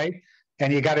 right?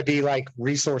 And you got to be like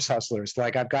resource hustlers.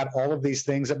 Like, I've got all of these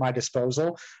things at my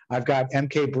disposal. I've got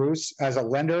MK Bruce as a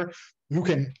lender who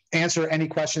can answer any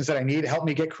questions that I need, help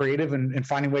me get creative and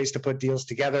finding ways to put deals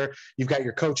together. You've got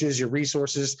your coaches, your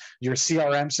resources, your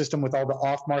CRM system with all the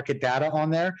off-market data on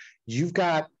there. You've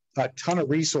got a ton of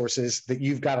resources that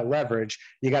you've got to leverage.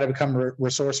 You got to become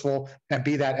resourceful and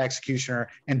be that executioner,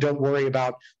 and don't worry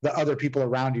about the other people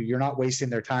around you. You're not wasting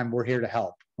their time. We're here to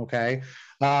help. Okay.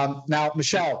 Now,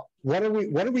 Michelle, what are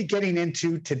we getting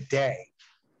into today?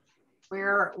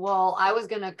 Well, I was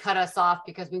going to cut us off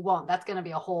because we won't. That's going to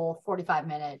be a whole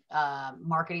 45-minute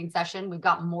marketing session. We've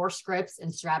got more scripts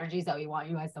and strategies that we want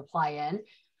you guys to apply in.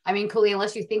 I mean, Cooley,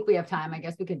 unless you think we have time, I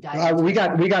guess we could dive. We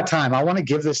got time. I want to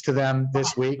give this to them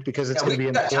this week because it's going to be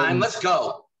important. Time. Let's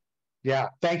go. Yeah,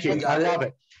 thank you. I love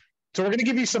it. So we're going to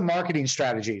give you some marketing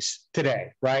strategies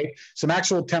today, right? Some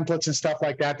actual templates and stuff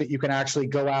like that you can actually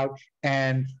go out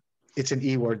and, it's an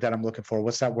E word that I'm looking for.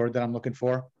 What's that word that I'm looking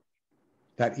for?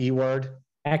 That E word.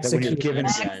 Execute. When you're given,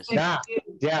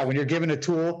 when you're given a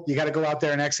tool, you got to go out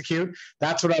there and execute.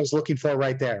 That's what I was looking for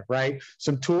right there, right?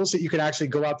 Some tools that you can actually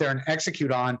go out there and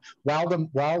execute on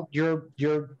while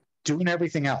you're doing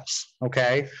everything else.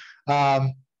 Okay.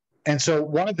 And so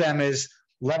one of them is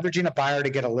leveraging a buyer to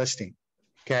get a listing.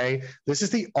 Okay. This is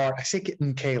the art. I say get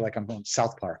MK like I'm going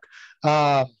South Park.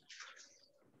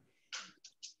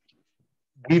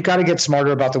 We've got to get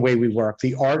smarter about the way we work.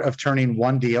 The art of turning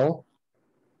one deal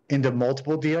into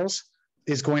multiple deals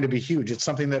is going to be huge. It's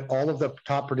something that all of the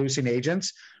top producing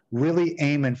agents really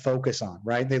aim and focus on,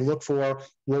 right? They look for,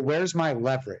 well, where's my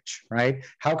leverage, right?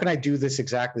 How can I do this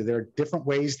exactly? There are different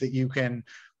ways that you can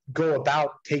go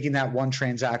about taking that one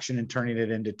transaction and turning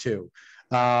it into two.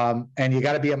 And you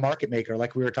got to be a market maker,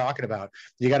 like we were talking about.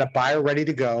 You got a buyer ready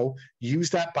to go.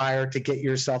 Use that buyer to get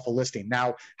yourself a listing.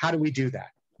 Now, how do we do that?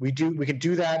 We can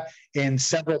do that in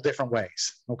several different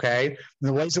ways, okay? And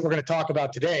the ways that we're going to talk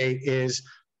about today is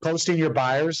posting your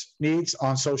buyers' needs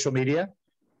on social media.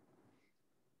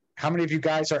 How many of you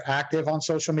guys are active on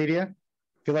social media?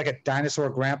 I feel like a dinosaur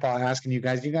grandpa asking you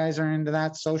guys are into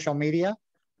that social media?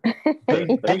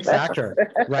 Big factor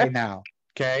right now,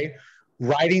 okay?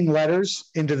 Writing letters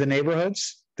into the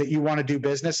neighborhoods that you want to do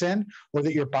business in or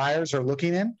that your buyers are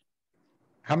looking in.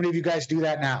 How many of you guys do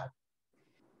that now?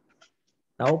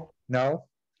 No.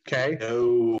 Okay.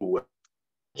 No.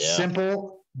 Yeah.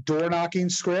 Simple door knocking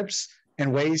scripts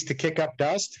and ways to kick up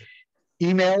dust,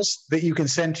 emails that you can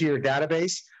send to your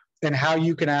database, and how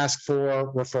you can ask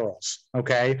for referrals.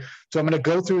 Okay. So I'm going to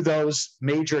go through those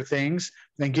major things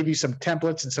and give you some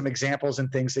templates and some examples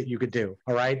and things that you could do.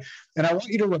 All right. And I want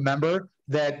you to remember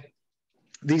that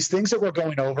these things that we're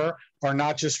going over are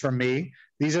not just from me.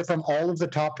 These are from all of the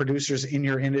top producers in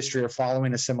your industry or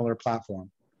following a similar platform.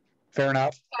 Fair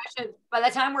enough. By the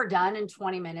time we're done in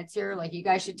 20 minutes here, like, you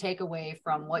guys should take away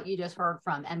from what you just heard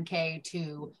from MK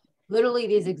to literally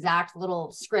these exact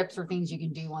little scripts or things you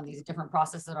can do on these different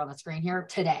processes that are on the screen here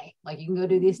today. Like, you can go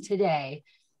do these today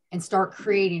and start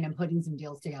creating and putting some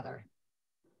deals together.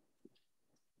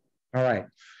 All right.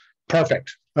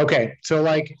 Perfect. Okay. So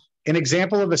like an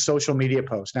example of a social media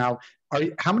post. Now,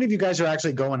 how many of you guys are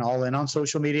actually going all in on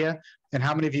social media? And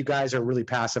how many of you guys are really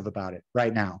passive about it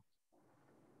right now?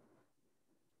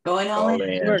 Going all in.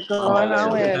 We're going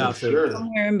all in. Sure.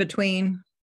 Somewhere in between.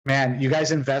 Man, you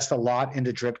guys invest a lot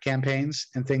into drip campaigns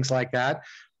and things like that.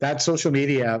 That social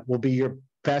media will be your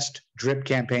best drip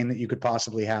campaign that you could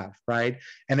possibly have, right?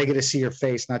 And they get to see your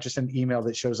face, not just an email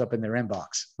that shows up in their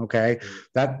inbox, okay?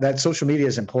 That social media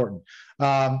is important.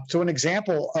 So an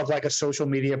example of like a social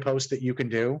media post that you can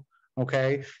do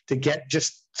okay, to get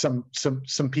just some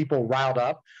people riled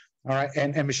up. All right.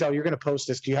 And Michelle, you're going to post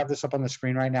this. Do you have this up on the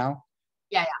screen right now?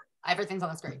 Yeah. Everything's on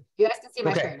the screen. You guys can see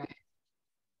my screen, right?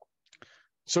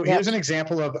 So here's an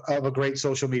example of a great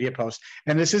social media post.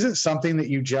 And this isn't something that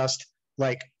you just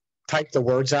like type the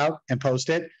words out and post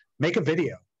it. Make a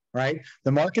video, right?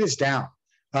 The market is down.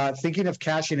 Thinking of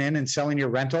cashing in and selling your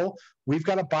rental. We've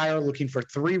got a buyer looking for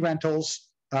 3 rentals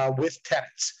with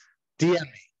tenants. DM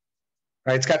me,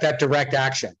 right? It's got that direct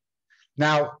action.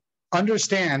 Now,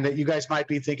 understand that you guys might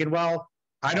be thinking, well,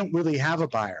 I don't really have a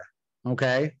buyer.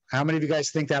 Okay. How many of you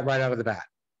guys think that right out of the bat,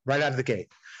 right out of the gate?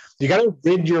 You got to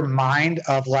rid your mind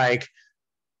of like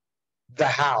the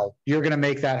how you're going to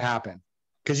make that happen,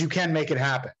 because you can make it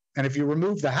happen. And if you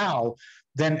remove the how,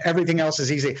 then everything else is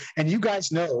easy. And you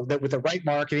guys know that with the right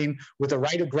marketing, with the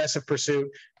right aggressive pursuit,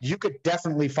 you could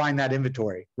definitely find that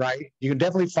inventory, right? You can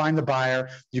definitely find the buyer.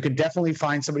 You can definitely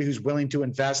find somebody who's willing to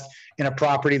invest in a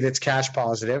property that's cash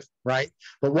positive, right?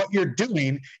 But what you're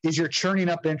doing is you're churning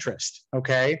up interest,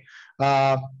 okay?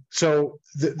 So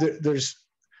there's,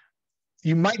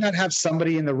 you might not have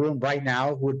somebody in the room right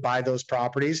now who would buy those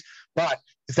properties, but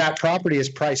if that property is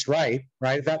priced right,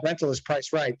 if that rental is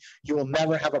priced right, you will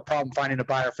never have a problem finding a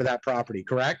buyer for that property,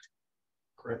 correct?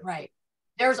 Correct. Right.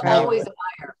 There's always a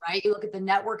buyer, right? You look at the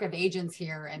network of agents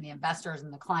here and the investors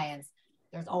and the clients,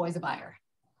 there's always a buyer.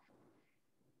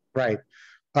 Right.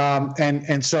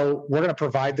 And so we're going to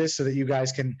provide this so that you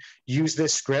guys can use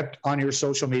this script on your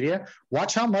social media.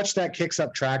 Watch how much that kicks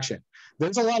up traction.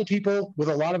 There's a lot of people with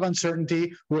a lot of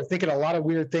uncertainty who are thinking a lot of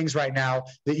weird things right now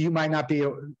that you might not be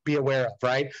aware of,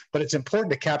 right? But it's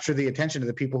important to capture the attention of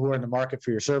the people who are in the market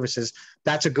for your services.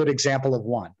 That's a good example of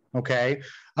one, okay?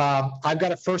 I've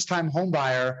got a first-time home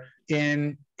buyer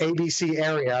in ABC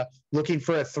area looking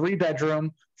for a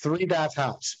 3-bedroom, 3-bath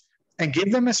house, and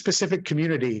give them a specific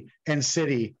community and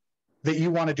city that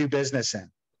you want to do business in,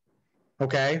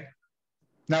 okay?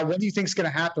 Now, what do you think is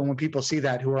going to happen when people see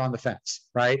that who are on the fence,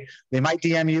 right? They might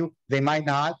DM you, they might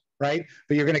not, right?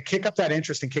 But you're going to kick up that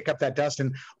interest and kick up that dust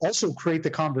and also create the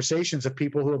conversations of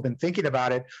people who have been thinking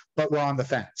about it, but were on the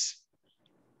fence.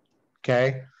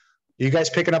 Okay. You guys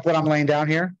picking up what I'm laying down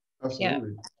here?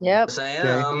 Absolutely. Yep. Yes, I am.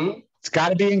 Okay. It's got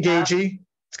to be engaging.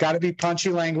 It's got to be punchy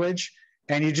language,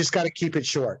 and you just got to keep it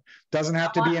short. Doesn't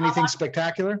have to be anything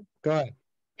spectacular. Go ahead.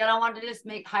 And I wanted to just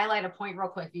highlight a point real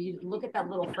quick. You look at that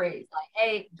little phrase like,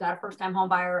 hey, got a first-time home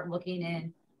buyer looking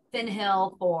in Thin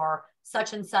Hill for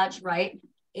such and such, right?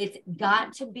 It's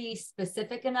got to be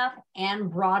specific enough and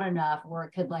broad enough where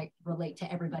it could like relate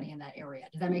to everybody in that area.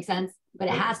 Does that make sense? But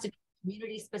it has to be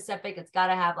community specific. It's got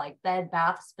to have like bed,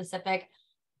 bath specific,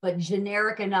 but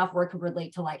generic enough where it could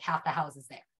relate to like half the houses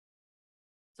there.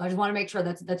 So I just want to make sure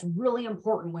that's really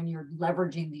important when you're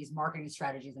leveraging these marketing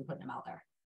strategies and putting them out there.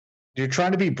 You're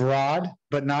trying to be broad,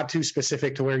 but not too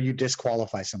specific to where you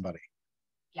disqualify somebody.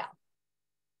 Yeah.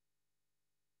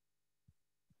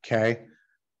 Okay.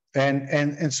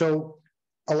 And so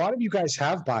a lot of you guys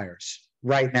have buyers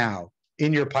right now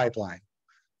in your pipeline.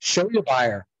 Show your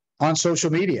buyer on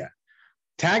social media.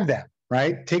 Tag them,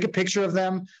 right? Take a picture of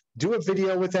them. Do a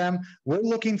video with them. We're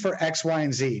looking for X, Y,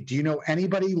 and Z. Do you know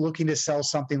anybody looking to sell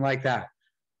something like that?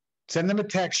 Send them a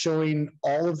text showing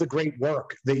all of the great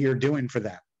work that you're doing for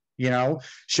them. You know,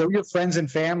 show your friends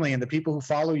and family and the people who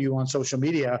follow you on social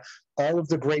media all of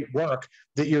the great work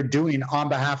that you're doing on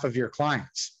behalf of your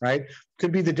clients, right?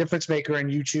 Could be the difference maker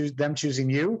and you choose them choosing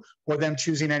you or them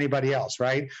choosing anybody else,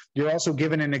 right? You're also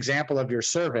given an example of your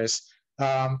service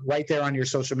right there on your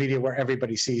social media where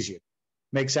everybody sees you.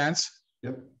 Make sense?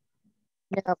 Yep.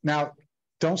 Yep. Now,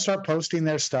 don't start posting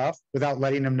their stuff without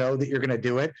letting them know that you're going to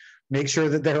do it. Make sure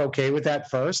that they're okay with that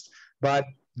first, but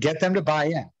get them to buy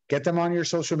in. Get them on your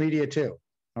social media too.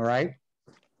 All right.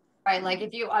 Right. Like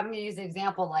if I'm going to use an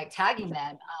example, like tagging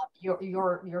them,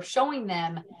 you're showing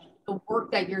them the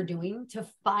work that you're doing to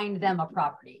find them a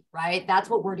property, right? That's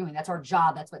what we're doing. That's our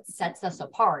job. That's what sets us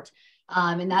apart.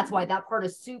 And that's why that part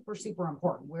is super, super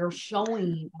important. We're showing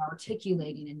and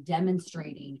articulating and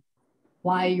demonstrating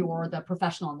why you're the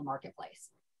professional in the marketplace.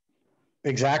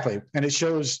 Exactly. And it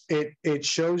shows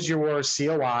your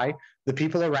COI, the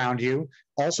people around you,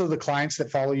 also the clients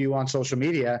that follow you on social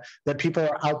media, that people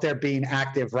are out there being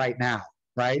active right now,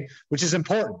 right? Which is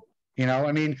important. You know,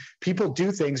 I mean, people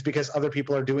do things because other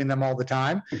people are doing them all the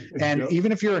time. And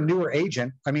even if you're a newer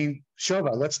agent, I mean,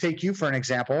 Shova, let's take you for an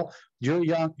example. You're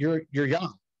young,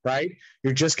 right?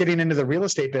 You're just getting into the real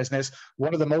estate business.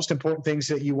 One of the most important things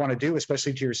that you want to do,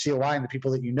 especially to your COI and the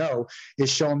people that you know,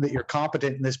 is show them that you're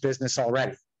competent in this business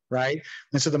already, right?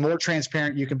 And so the more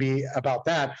transparent you can be about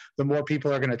that, the more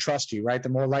people are going to trust you, right? The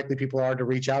more likely people are to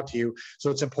reach out to you. So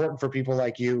it's important for people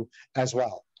like you as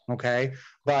well. Okay.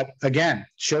 But again,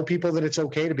 show people that it's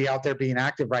okay to be out there being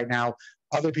active right now.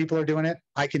 Other people are doing it.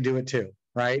 I can do it too.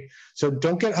 Right. So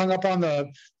don't get hung up on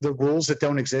the rules that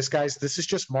don't exist, guys. This is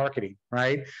just marketing,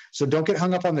 right? So don't get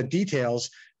hung up on the details.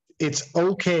 It's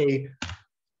okay.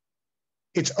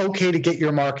 It's okay to get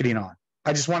your marketing on.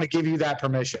 I just want to give you that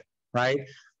permission, right?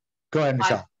 Go ahead,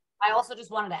 Michelle. I also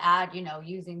just wanted to add,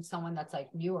 using someone that's like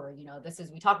newer,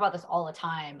 we talk about this all the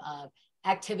time.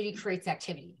 Activity creates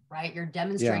activity, right? You're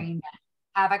demonstrating that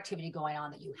you have activity going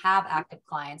on, that you have active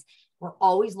clients. We're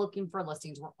always looking for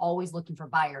listings. We're always looking for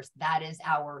buyers. That is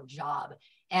our job.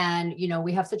 And,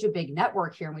 we have such a big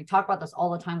network here, and we talk about this all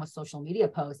the time with social media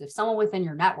posts. If someone within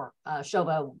your network,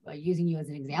 Shova, using you as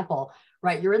an example,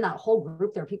 right, you're in that whole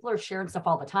group there, people are sharing stuff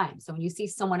all the time. So when you see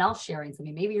someone else sharing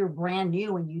something, maybe you're brand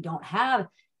new and you don't have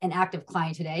an active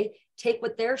client today, take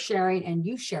what they're sharing and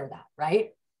you share that,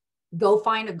 right? Go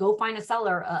find a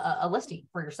seller, a listing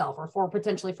for yourself or for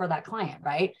potentially for that client,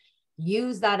 right?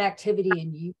 Use that activity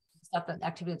and use that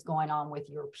activity that's going on with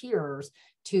your peers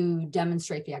to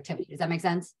demonstrate the activity. Does that make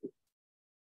sense?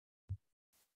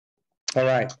 All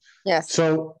right. Yes.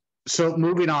 So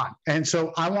moving on. And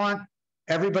so I want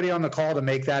everybody on the call to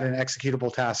make that an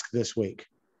executable task this week.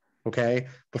 Okay.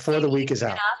 Before the week is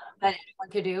out. That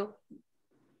anyone could do.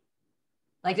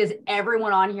 Like, does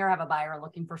everyone on here have a buyer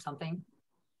looking for something?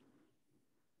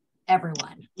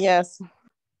 Everyone. Yes.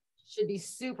 Should be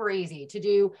super easy to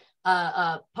do.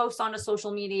 Post onto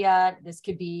social media. This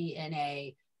could be in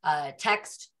a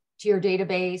text to your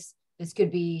database. This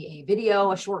could be a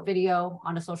video, a short video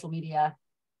on a social media.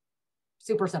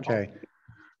 Super simple. Okay.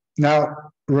 Now,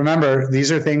 remember,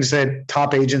 these are things that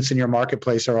top agents in your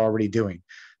marketplace are already doing.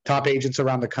 Top agents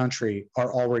around the country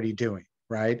are already doing,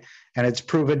 right? And it's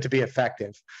proven to be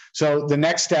effective. So the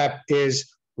next step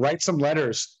is write some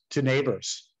letters to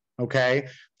neighbors. Okay.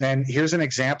 And here's an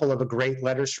example of a great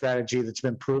letter strategy that's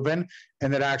been proven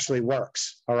and that actually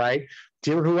works. All right.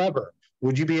 Dear whoever,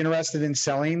 would you be interested in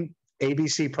selling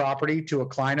ABC property to a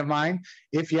client of mine?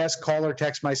 If yes, call or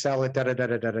text my cell at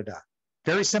da-da-da-da-da-da-da.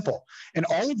 Very simple. And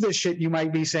all of this shit, you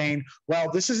might be saying,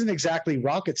 well, this isn't exactly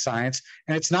rocket science,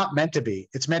 and it's not meant to be.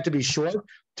 It's meant to be short,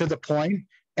 to the point,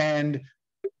 and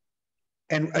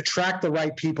attract the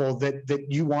right people that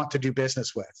you want to do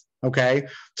business with. Okay.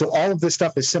 So all of this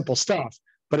stuff is simple stuff,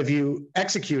 but if you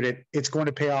execute it, it's going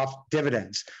to pay off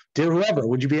dividends. Dear whoever,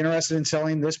 would you be interested in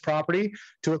selling this property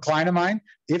to a client of mine?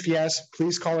 If yes,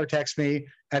 please call or text me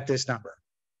at this number.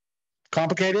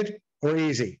 Complicated or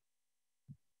easy?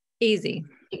 Easy.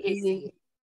 Easy.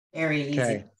 Very easy.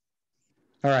 Okay.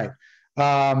 All right.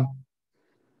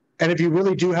 And if you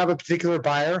really do have a particular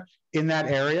buyer in that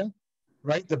area,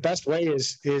 right, the best way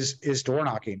is door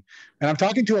knocking. And I'm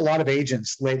talking to a lot of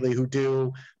agents lately who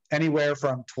do anywhere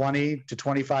from 20 to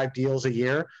 25 deals a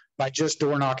year by just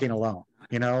door knocking alone,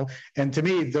 and to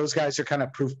me, those guys are kind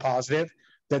of proof positive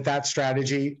that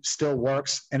strategy still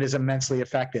works and is immensely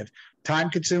effective. Time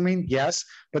consuming, yes,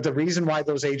 but the reason why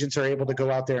those agents are able to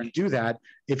go out there and do that,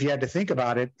 if you had to think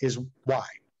about it, is why?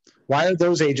 Why are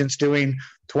those agents doing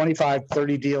 25,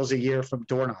 30 deals a year from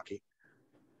door knocking?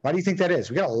 Why do you think that is?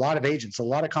 We got a lot of agents, a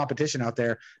lot of competition out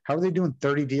there. How are they doing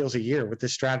 30 deals a year with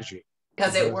this strategy?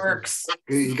 Because it works.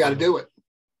 You got to do it.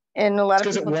 And a lot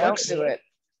of people don't do it.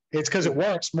 It's because it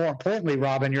works. More importantly,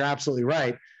 Robin, you're absolutely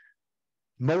right.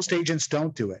 Most agents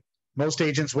don't do it. Most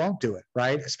agents won't do it,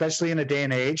 right? Especially in a day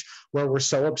and age where we're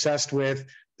so obsessed with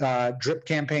drip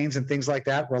campaigns and things like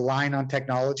that, relying on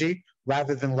technology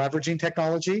rather than leveraging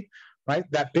technology, right?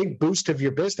 That big boost of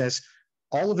your business,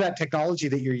 all of that technology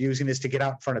that you're using is to get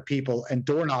out in front of people, and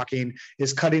door knocking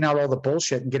is cutting out all the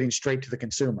bullshit and getting straight to the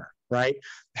consumer, right?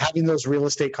 Having those real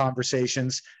estate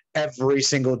conversations every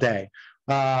single day.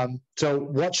 So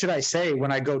what should I say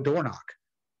when I go door knock?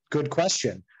 Good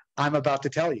question. I'm about to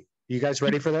tell you. You guys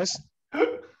ready for this?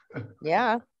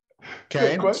 Yeah.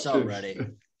 Okay. I'm so ready.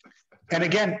 And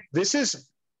again, this is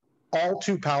all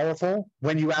too powerful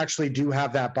when you actually do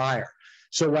have that buyer.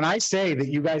 So when I say that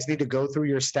you guys need to go through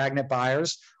your stagnant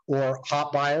buyers or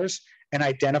hot buyers and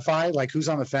identify like who's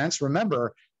on the fence,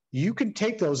 remember, you can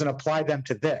take those and apply them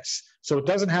to this. So it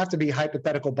doesn't have to be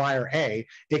hypothetical buyer A.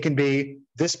 It can be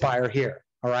this buyer here.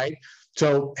 All right.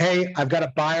 So, hey, I've got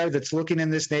a buyer that's looking in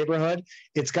this neighborhood.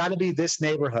 It's got to be this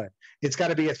neighborhood. It's got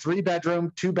to be a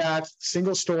 3-bedroom, 2-bath,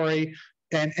 single story.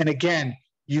 And again,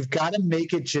 you've got to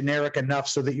make it generic enough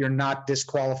so that you're not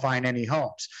disqualifying any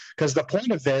homes. Because the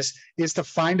point of this is to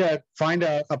find a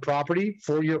property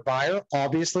for your buyer,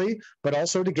 obviously, but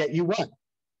also to get you what?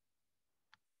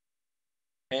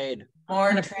 Paid.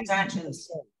 More transactions.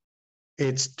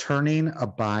 It's turning a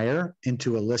buyer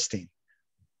into a listing,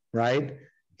 right?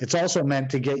 It's also meant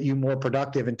to get you more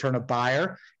productive and turn a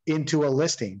buyer into a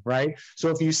listing, right? So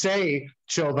if you say,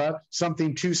 Shova,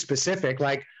 something too specific,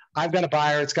 like I've got a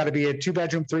buyer, it's got to be a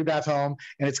 2-bedroom, 3-bath home,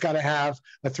 and it's got to have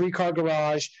a 3-car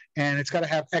garage, and it's got to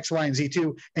have X, Y, and Z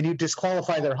too, and you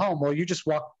disqualify their home, well, you just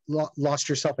lost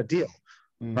yourself a deal,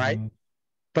 right?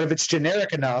 But if it's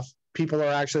generic enough, people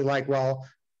are actually like, well,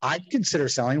 I'd consider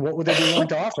selling. What would they be willing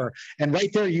to offer? And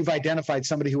right there, you've identified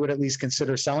somebody who would at least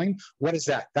consider selling. What is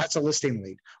that? That's a listing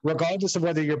lead, regardless of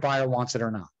whether your buyer wants it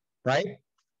or not, right?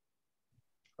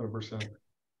 100%.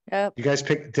 Yep. You guys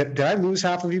did I lose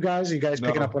half of you guys? Are you guys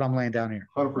picking up what I'm laying down here?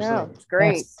 100%. No, it's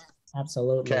great. Yes,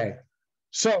 absolutely. Okay.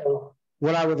 So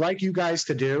what I would like you guys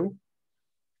to do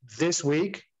this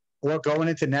week or going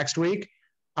into next week,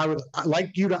 I'd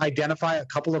like you to identify a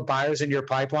couple of buyers in your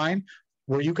pipeline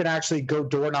where you can actually go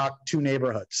door knock 2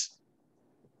 neighborhoods.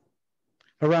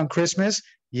 Around Christmas,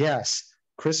 yes,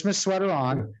 Christmas sweater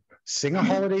on, sing a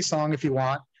holiday song if you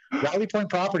want. Rally Point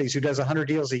Properties, who does 100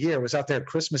 deals a year, was out there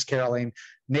Christmas caroling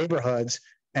neighborhoods,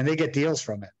 and they get deals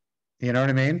from it. You know what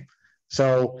I mean?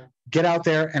 So get out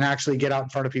there and actually get out in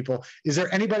front of people. Is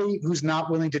there anybody who's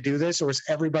not willing to do this, or is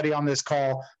everybody on this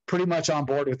call pretty much on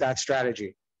board with that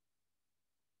strategy?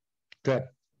 Good.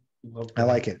 I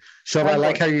like it. So I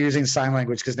like how you're using sign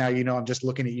language, because now you know I'm just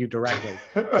looking at you directly,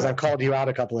 because I've called you out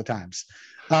a couple of times.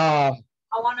 I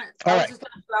was just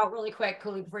going to throw out really quick,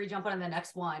 Cooley, before you jump on to the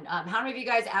next one. How many of you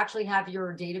guys actually have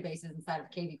your databases inside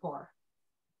of KV Core?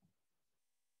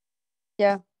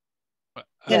 Yeah.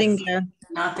 Getting there.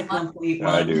 Not the complete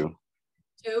one. I do.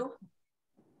 2?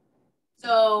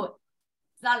 So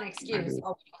it's not an excuse.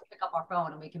 Oh, we can pick up our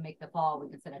phone and we can make the call. We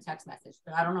can send a text message.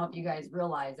 But I don't know if you guys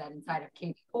realize that inside of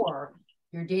KV Core,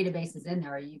 your database is in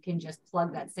there. You can just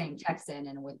plug that same text in,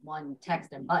 and with one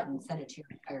text and button, send it to your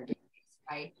entire database,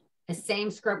 right? The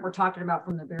same script we're talking about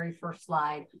from the very first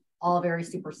slide, all very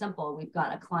super simple. We've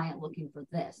got a client looking for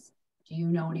this. Do you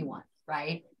know anyone,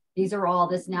 right? These are all,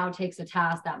 this now takes a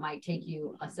task that might take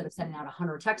you, instead of sending out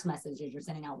 100 text messages, you're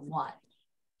sending out 1.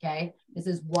 Okay. This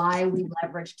is why we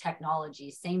leverage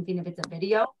technology. Same thing if it's a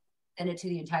video, send it to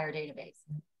the entire database.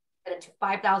 Send it to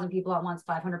 5,000 people at once,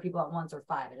 500 people at once, or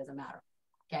 5, it doesn't matter.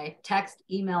 Okay. Text,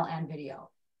 email, and video.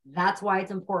 That's why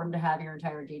it's important to have your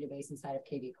entire database inside of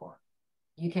KV Core.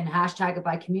 You can hashtag it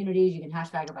by communities, you can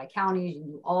hashtag it by counties, you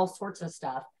can do all sorts of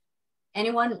stuff.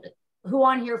 Anyone who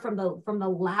on here, from the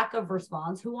lack of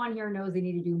response, who on here knows they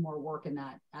need to do more work in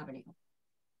that avenue?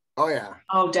 Oh yeah.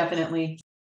 Oh, definitely.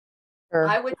 Sure.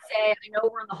 I would say, I know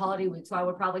we're in the holiday week, so I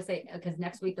would probably say, because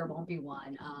next week there won't be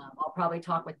one. I'll probably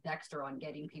talk with Dexter on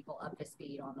getting people up to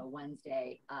speed on the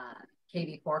Wednesday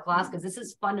KV Core class, because this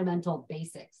is fundamental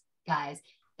basics, guys,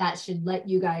 that should let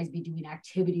you guys be doing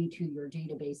activity to your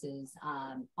databases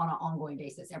on an ongoing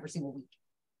basis every single week.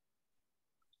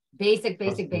 Basic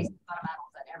fundamentals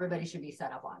that everybody should be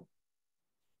set up on.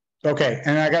 Okay,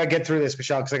 and I got to get through this,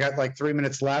 Michelle, because I got like 3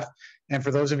 minutes left. And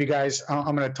for those of you guys,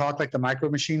 I'm going to talk like the Micro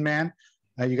Machine Man.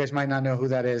 You guys might not know who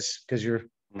that is, because you're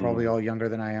probably all younger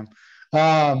than I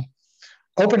am.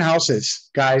 Open houses,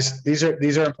 guys. These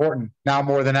are important now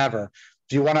more than ever.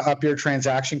 If you want to up your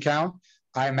transaction count,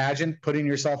 I imagine putting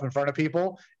yourself in front of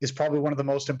people is probably one of the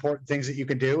most important things that you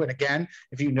can do. And again,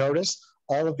 if you notice,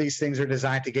 all of these things are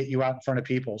designed to get you out in front of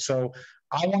people. So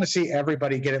I want to see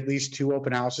everybody get at least 2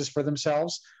 open houses for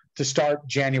themselves to start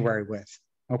January with.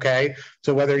 Okay.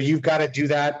 So whether you've got to do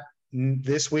that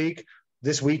this week,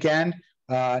 this weekend,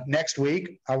 next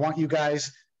week, I want you guys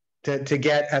to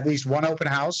get at least 1 open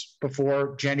house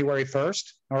before January 1st.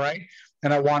 All right.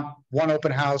 And I want 1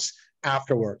 open house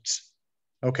afterwards.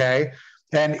 Okay.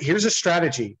 And here's a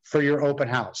strategy for your open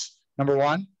house. Number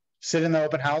 1, sit in the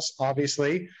open house,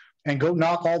 obviously, and go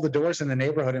knock all the doors in the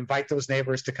neighborhood, invite those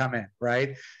neighbors to come in,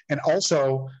 right? And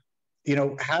also, you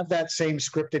know, have that same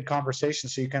scripted conversation,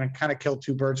 so you can kind of kill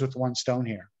 2 birds with 1 stone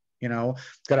here. You know,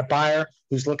 got a buyer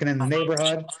who's looking in the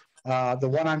neighborhood. The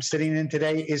one I'm sitting in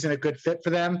today isn't a good fit for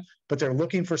them, but they're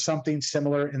looking for something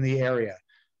similar in the area.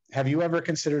 Have you ever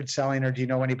considered selling, or do you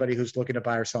know anybody who's looking to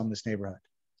buy or sell in this neighborhood?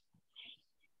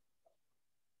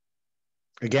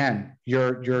 Again,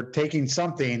 you're taking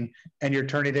something and you're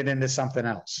turning it into something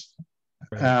else.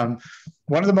 One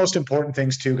of the most important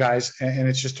things too, guys, and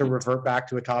it's just to revert back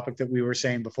to a topic that we were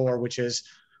saying before, which is,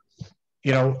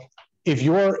 you know, if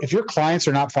your clients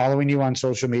are not following you on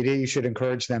social media, you should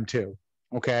encourage them to,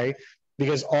 okay?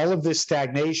 Because all of this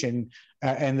stagnation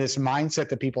and this mindset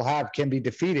that people have can be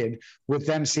defeated with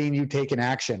them seeing you taking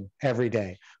action every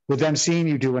day, with them seeing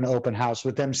you do an open house,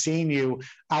 with them seeing you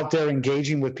out there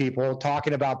engaging with people,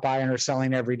 talking about buying or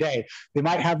selling every day. They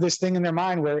might have this thing in their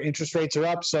mind where interest rates are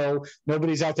up, so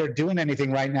nobody's out there doing anything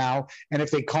right now. And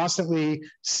if they constantly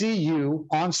see you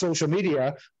on social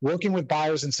media working with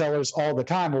buyers and sellers all the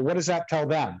time, well, what does that tell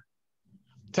them?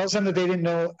 Tells them that they didn't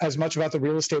know as much about the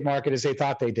real estate market as they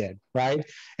thought they did, right?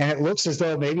 And it looks as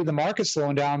though maybe the market's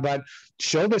slowing down, but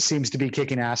showbiz seems to be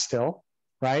kicking ass still,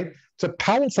 right? It's a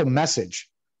powerful message.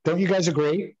 Don't you guys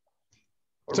agree?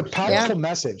 It's a powerful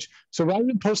message. So rather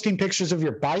than posting pictures of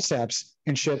your biceps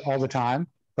and shit all the time,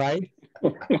 right?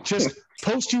 Just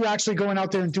post you actually going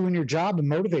out there and doing your job and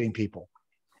motivating people.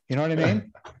 You know what I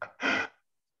mean?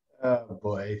 Oh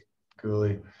boy,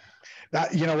 Cooley.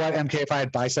 You know what, MK, if I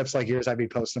had biceps like yours, I'd be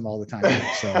posting them all the time.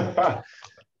 So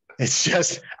it's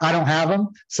just, I don't have them,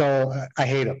 so I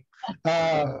hate them.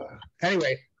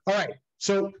 Anyway, all right.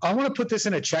 So I want to put this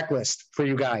in a checklist for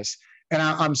you guys. And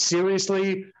I'm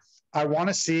seriously, I want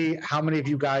to see how many of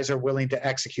you guys are willing to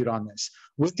execute on this,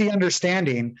 with the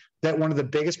understanding that one of the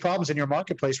biggest problems in your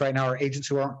marketplace right now are agents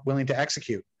who aren't willing to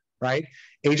execute, right?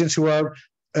 Agents who are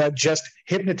just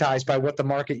hypnotized by what the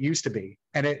market used to be.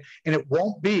 And it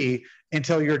won't be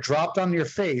until you're dropped on your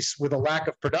face with a lack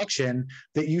of production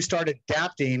that you start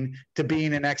adapting to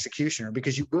being an executioner,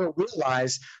 because you will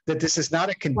realize that this is not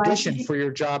a condition for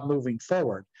your job moving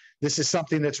forward. This is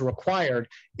something that's required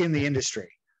in the industry.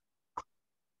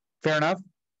 Fair enough?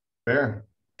 Fair.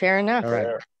 Fair enough. All right.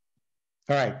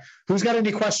 All right. Who's got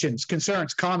any questions,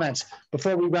 concerns, comments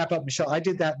before we wrap up? Michelle, I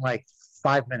did that in like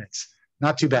 5 minutes.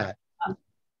 Not too bad.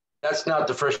 That's not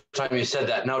the first time you said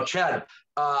that. Now, Chad,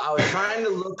 I was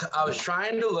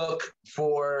trying to look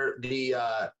for the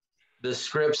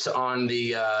scripts on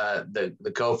the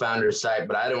co-founder site,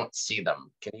 but I don't see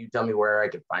them. Can you tell me where I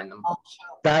could find them?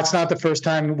 That's not the first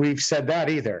time we've said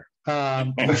that either.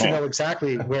 You should know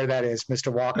exactly where that is,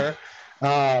 Mr. Walker.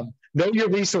 Know your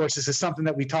resources is something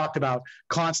that we talked about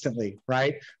constantly,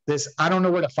 right? This, I don't know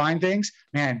where to find things.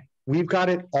 Man, we've got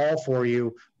it all for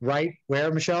you right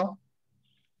where, Michelle?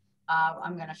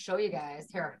 I'm going to show you guys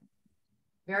here.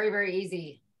 Very, very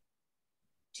easy.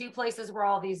 2 places where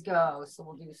all these go. So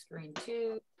we'll do screen 2.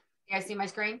 You guys see my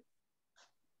screen?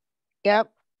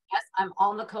 Yep. Yes, I'm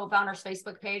on the co-founders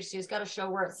Facebook page. So you just got to show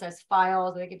where it says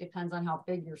files. I think it depends on how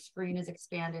big your screen is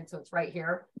expanded. So it's right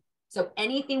here. So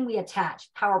anything we attach,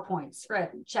 PowerPoint,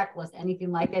 script, checklist,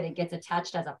 anything like that, it gets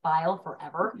attached as a file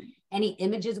forever. Any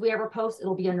images we ever post,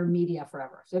 it'll be under media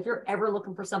forever. So if you're ever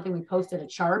looking for something, we posted a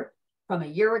chart from a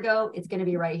year ago, it's going to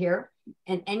be right here.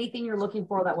 And anything you're looking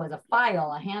for that was a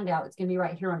file, a handout, it's going to be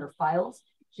right here under files.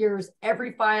 Here's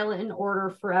every file in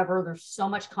order forever. There's so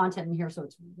much content in here. So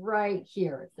it's right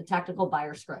here. It's the tactical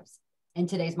buyer scripts in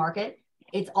today's market.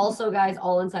 It's also, guys,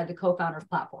 all inside the co-founders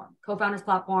platform. Co-founders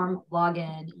platform, log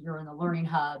in, you're in the learning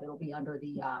hub. It'll be under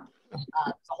the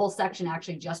whole section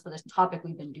actually just for this topic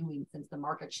we've been doing since the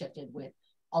market shifted with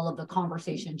all of the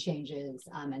conversation changes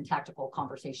and tactical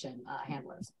conversation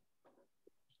handlers.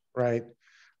 Right.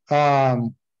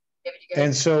 And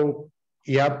so,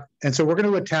 yep. And so we're going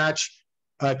to attach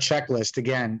a checklist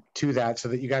again to that so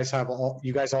that you guys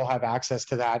all have access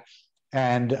to that.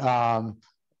 And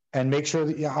make sure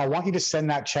that, I want you to send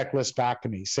that checklist back to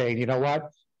me saying, you know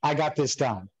what, I got this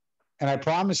done. And I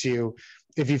promise you,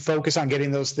 if you focus on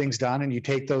getting those things done and you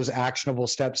take those actionable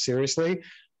steps seriously,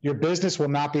 your business will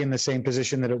not be in the same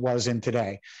position that it was in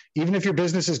today. Even if your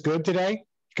business is good today,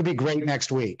 it could be great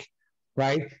next week.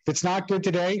 Right? If it's not good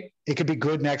today, it could be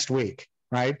good next week,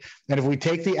 right? And if we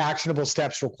take the actionable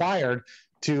steps required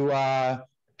to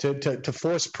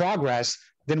force progress,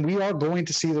 then we are going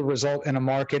to see the result in a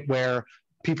market where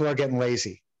people are getting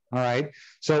lazy. All right.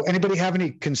 So anybody have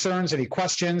any concerns, any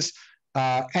questions,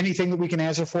 anything that we can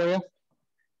answer for you?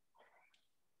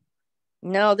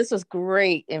 No, this was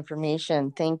great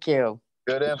information. Thank you.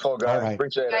 Good info, guys. Right.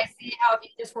 Appreciate it. You guys see how if you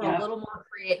just were a little more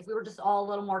creative, if we were just all a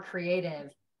little more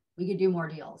creative, we could do more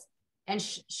deals. And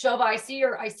Shova, I see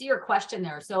your question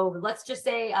there. So let's just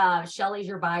say Shelly's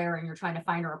your buyer and you're trying to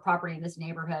find her a property in this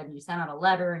neighborhood and you send out a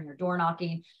letter and you're door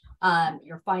knocking.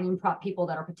 You're finding people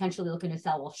that are potentially looking to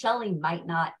sell. Well, Shelly might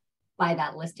not buy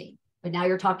that listing, but now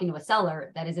you're talking to a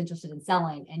seller that is interested in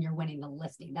selling and you're winning the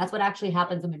listing. That's what actually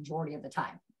happens the majority of the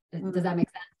time. Does that make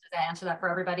sense? Does that answer that for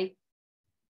everybody?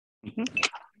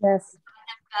 Yes.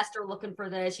 Investor looking for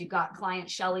this. You've got client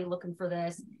Shelly looking for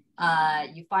this.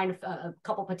 You find a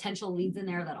couple potential leads in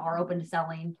there that are open to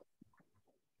selling.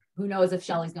 Who knows if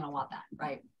Shelly's going to want that,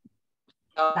 right?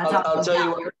 I'll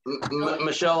tell you,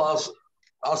 Michelle,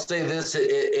 I'll say this.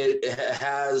 It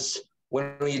has,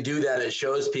 when you do that, it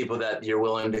shows people that you're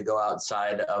willing to go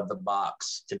outside of the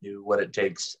box to do what it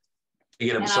takes to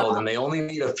get them And sold. And they only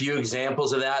need a few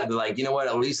examples of that. They're like, you know what?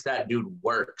 At least that dude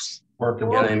works. Working.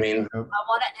 You know what I mean? I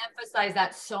want to emphasize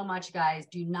that so much, guys.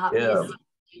 Do not be a Yeah. sales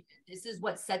agent. This is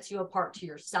what sets you apart to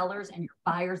your sellers and your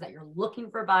buyers, that you're looking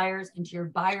for buyers, and to your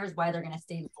buyers, why they're going to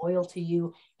stay loyal to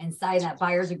you and sign that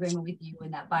buyer's agreement with you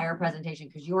in that buyer presentation,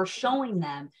 because you're showing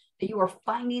them that you are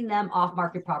finding them off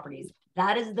market properties.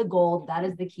 That is the goal. That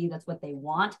is the key. That's what they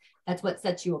want. That's what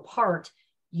sets you apart.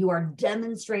 You are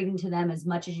demonstrating to them as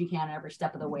much as you can every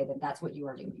step of the way that that's what you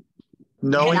are doing.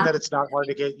 Knowing that it's not hard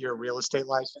to get your real estate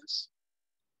license,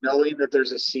 knowing that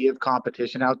there's a sea of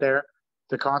competition out there,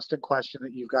 the constant question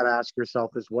that you've got to ask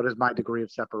yourself is, what is my degree of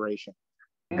separation?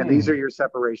 And these are your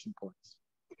separation points.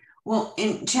 Well,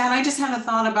 and Chad, I just had a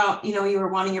thought about, you know, you were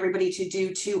wanting everybody to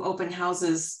do 2 open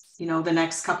houses, you know, the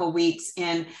next couple of weeks,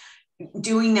 and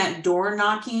doing that door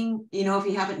knocking, you know, if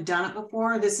you haven't done it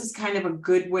before, this is kind of a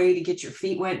good way to get your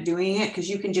feet wet doing it, because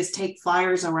you can just take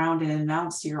flyers around and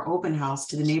announce your open house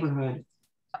to the neighborhood.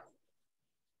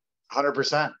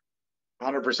 100%.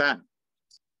 100%.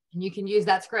 And you can use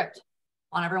that script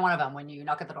on every one of them when you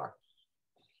knock at the door.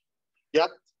 Yep.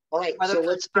 All right. So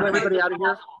let's get everybody out of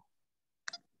here.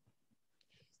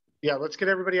 Yeah, let's get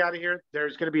everybody out of here.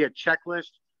 There's going to be a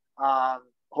checklist.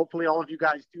 Hopefully all of you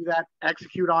guys do that,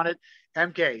 execute on it.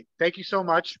 MK, thank you so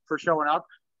much for showing up.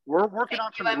 We're working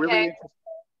on some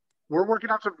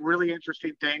really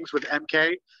interesting things with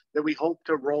MK that we hope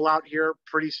to roll out here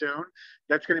pretty soon.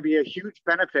 That's going to be a huge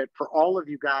benefit for all of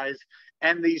you guys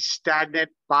and these stagnant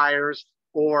buyers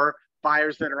or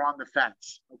buyers that are on the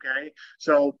fence. Okay.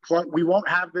 So we won't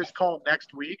have this call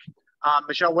next week.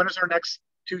 Michelle, when is our next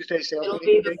Tuesday sales It'll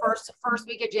meeting? be the first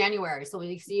week of January. So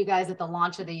we see you guys at the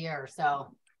launch of the year.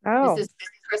 So Oh, this is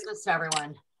Christmas to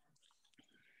everyone.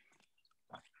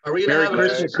 Are we gonna have Merry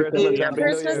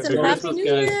Christmas and Happy New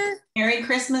Year. Merry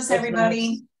Christmas,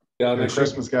 everybody. Yeah, Merry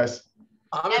Christmas, guys.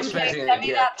 I'm MK, expecting send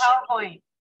me that PowerPoint.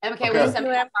 MK, will you send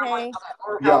me that PowerPoint?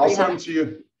 Yeah, I'll send it to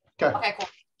you. Okay. Okay, cool.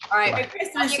 All right. Merry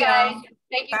Christmas, you guys. y'all.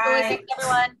 Thank you for Bye. listening,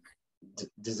 everyone.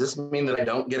 Does this mean that I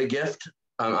don't get a gift?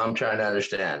 I'm trying to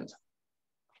understand.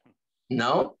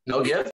 No gift?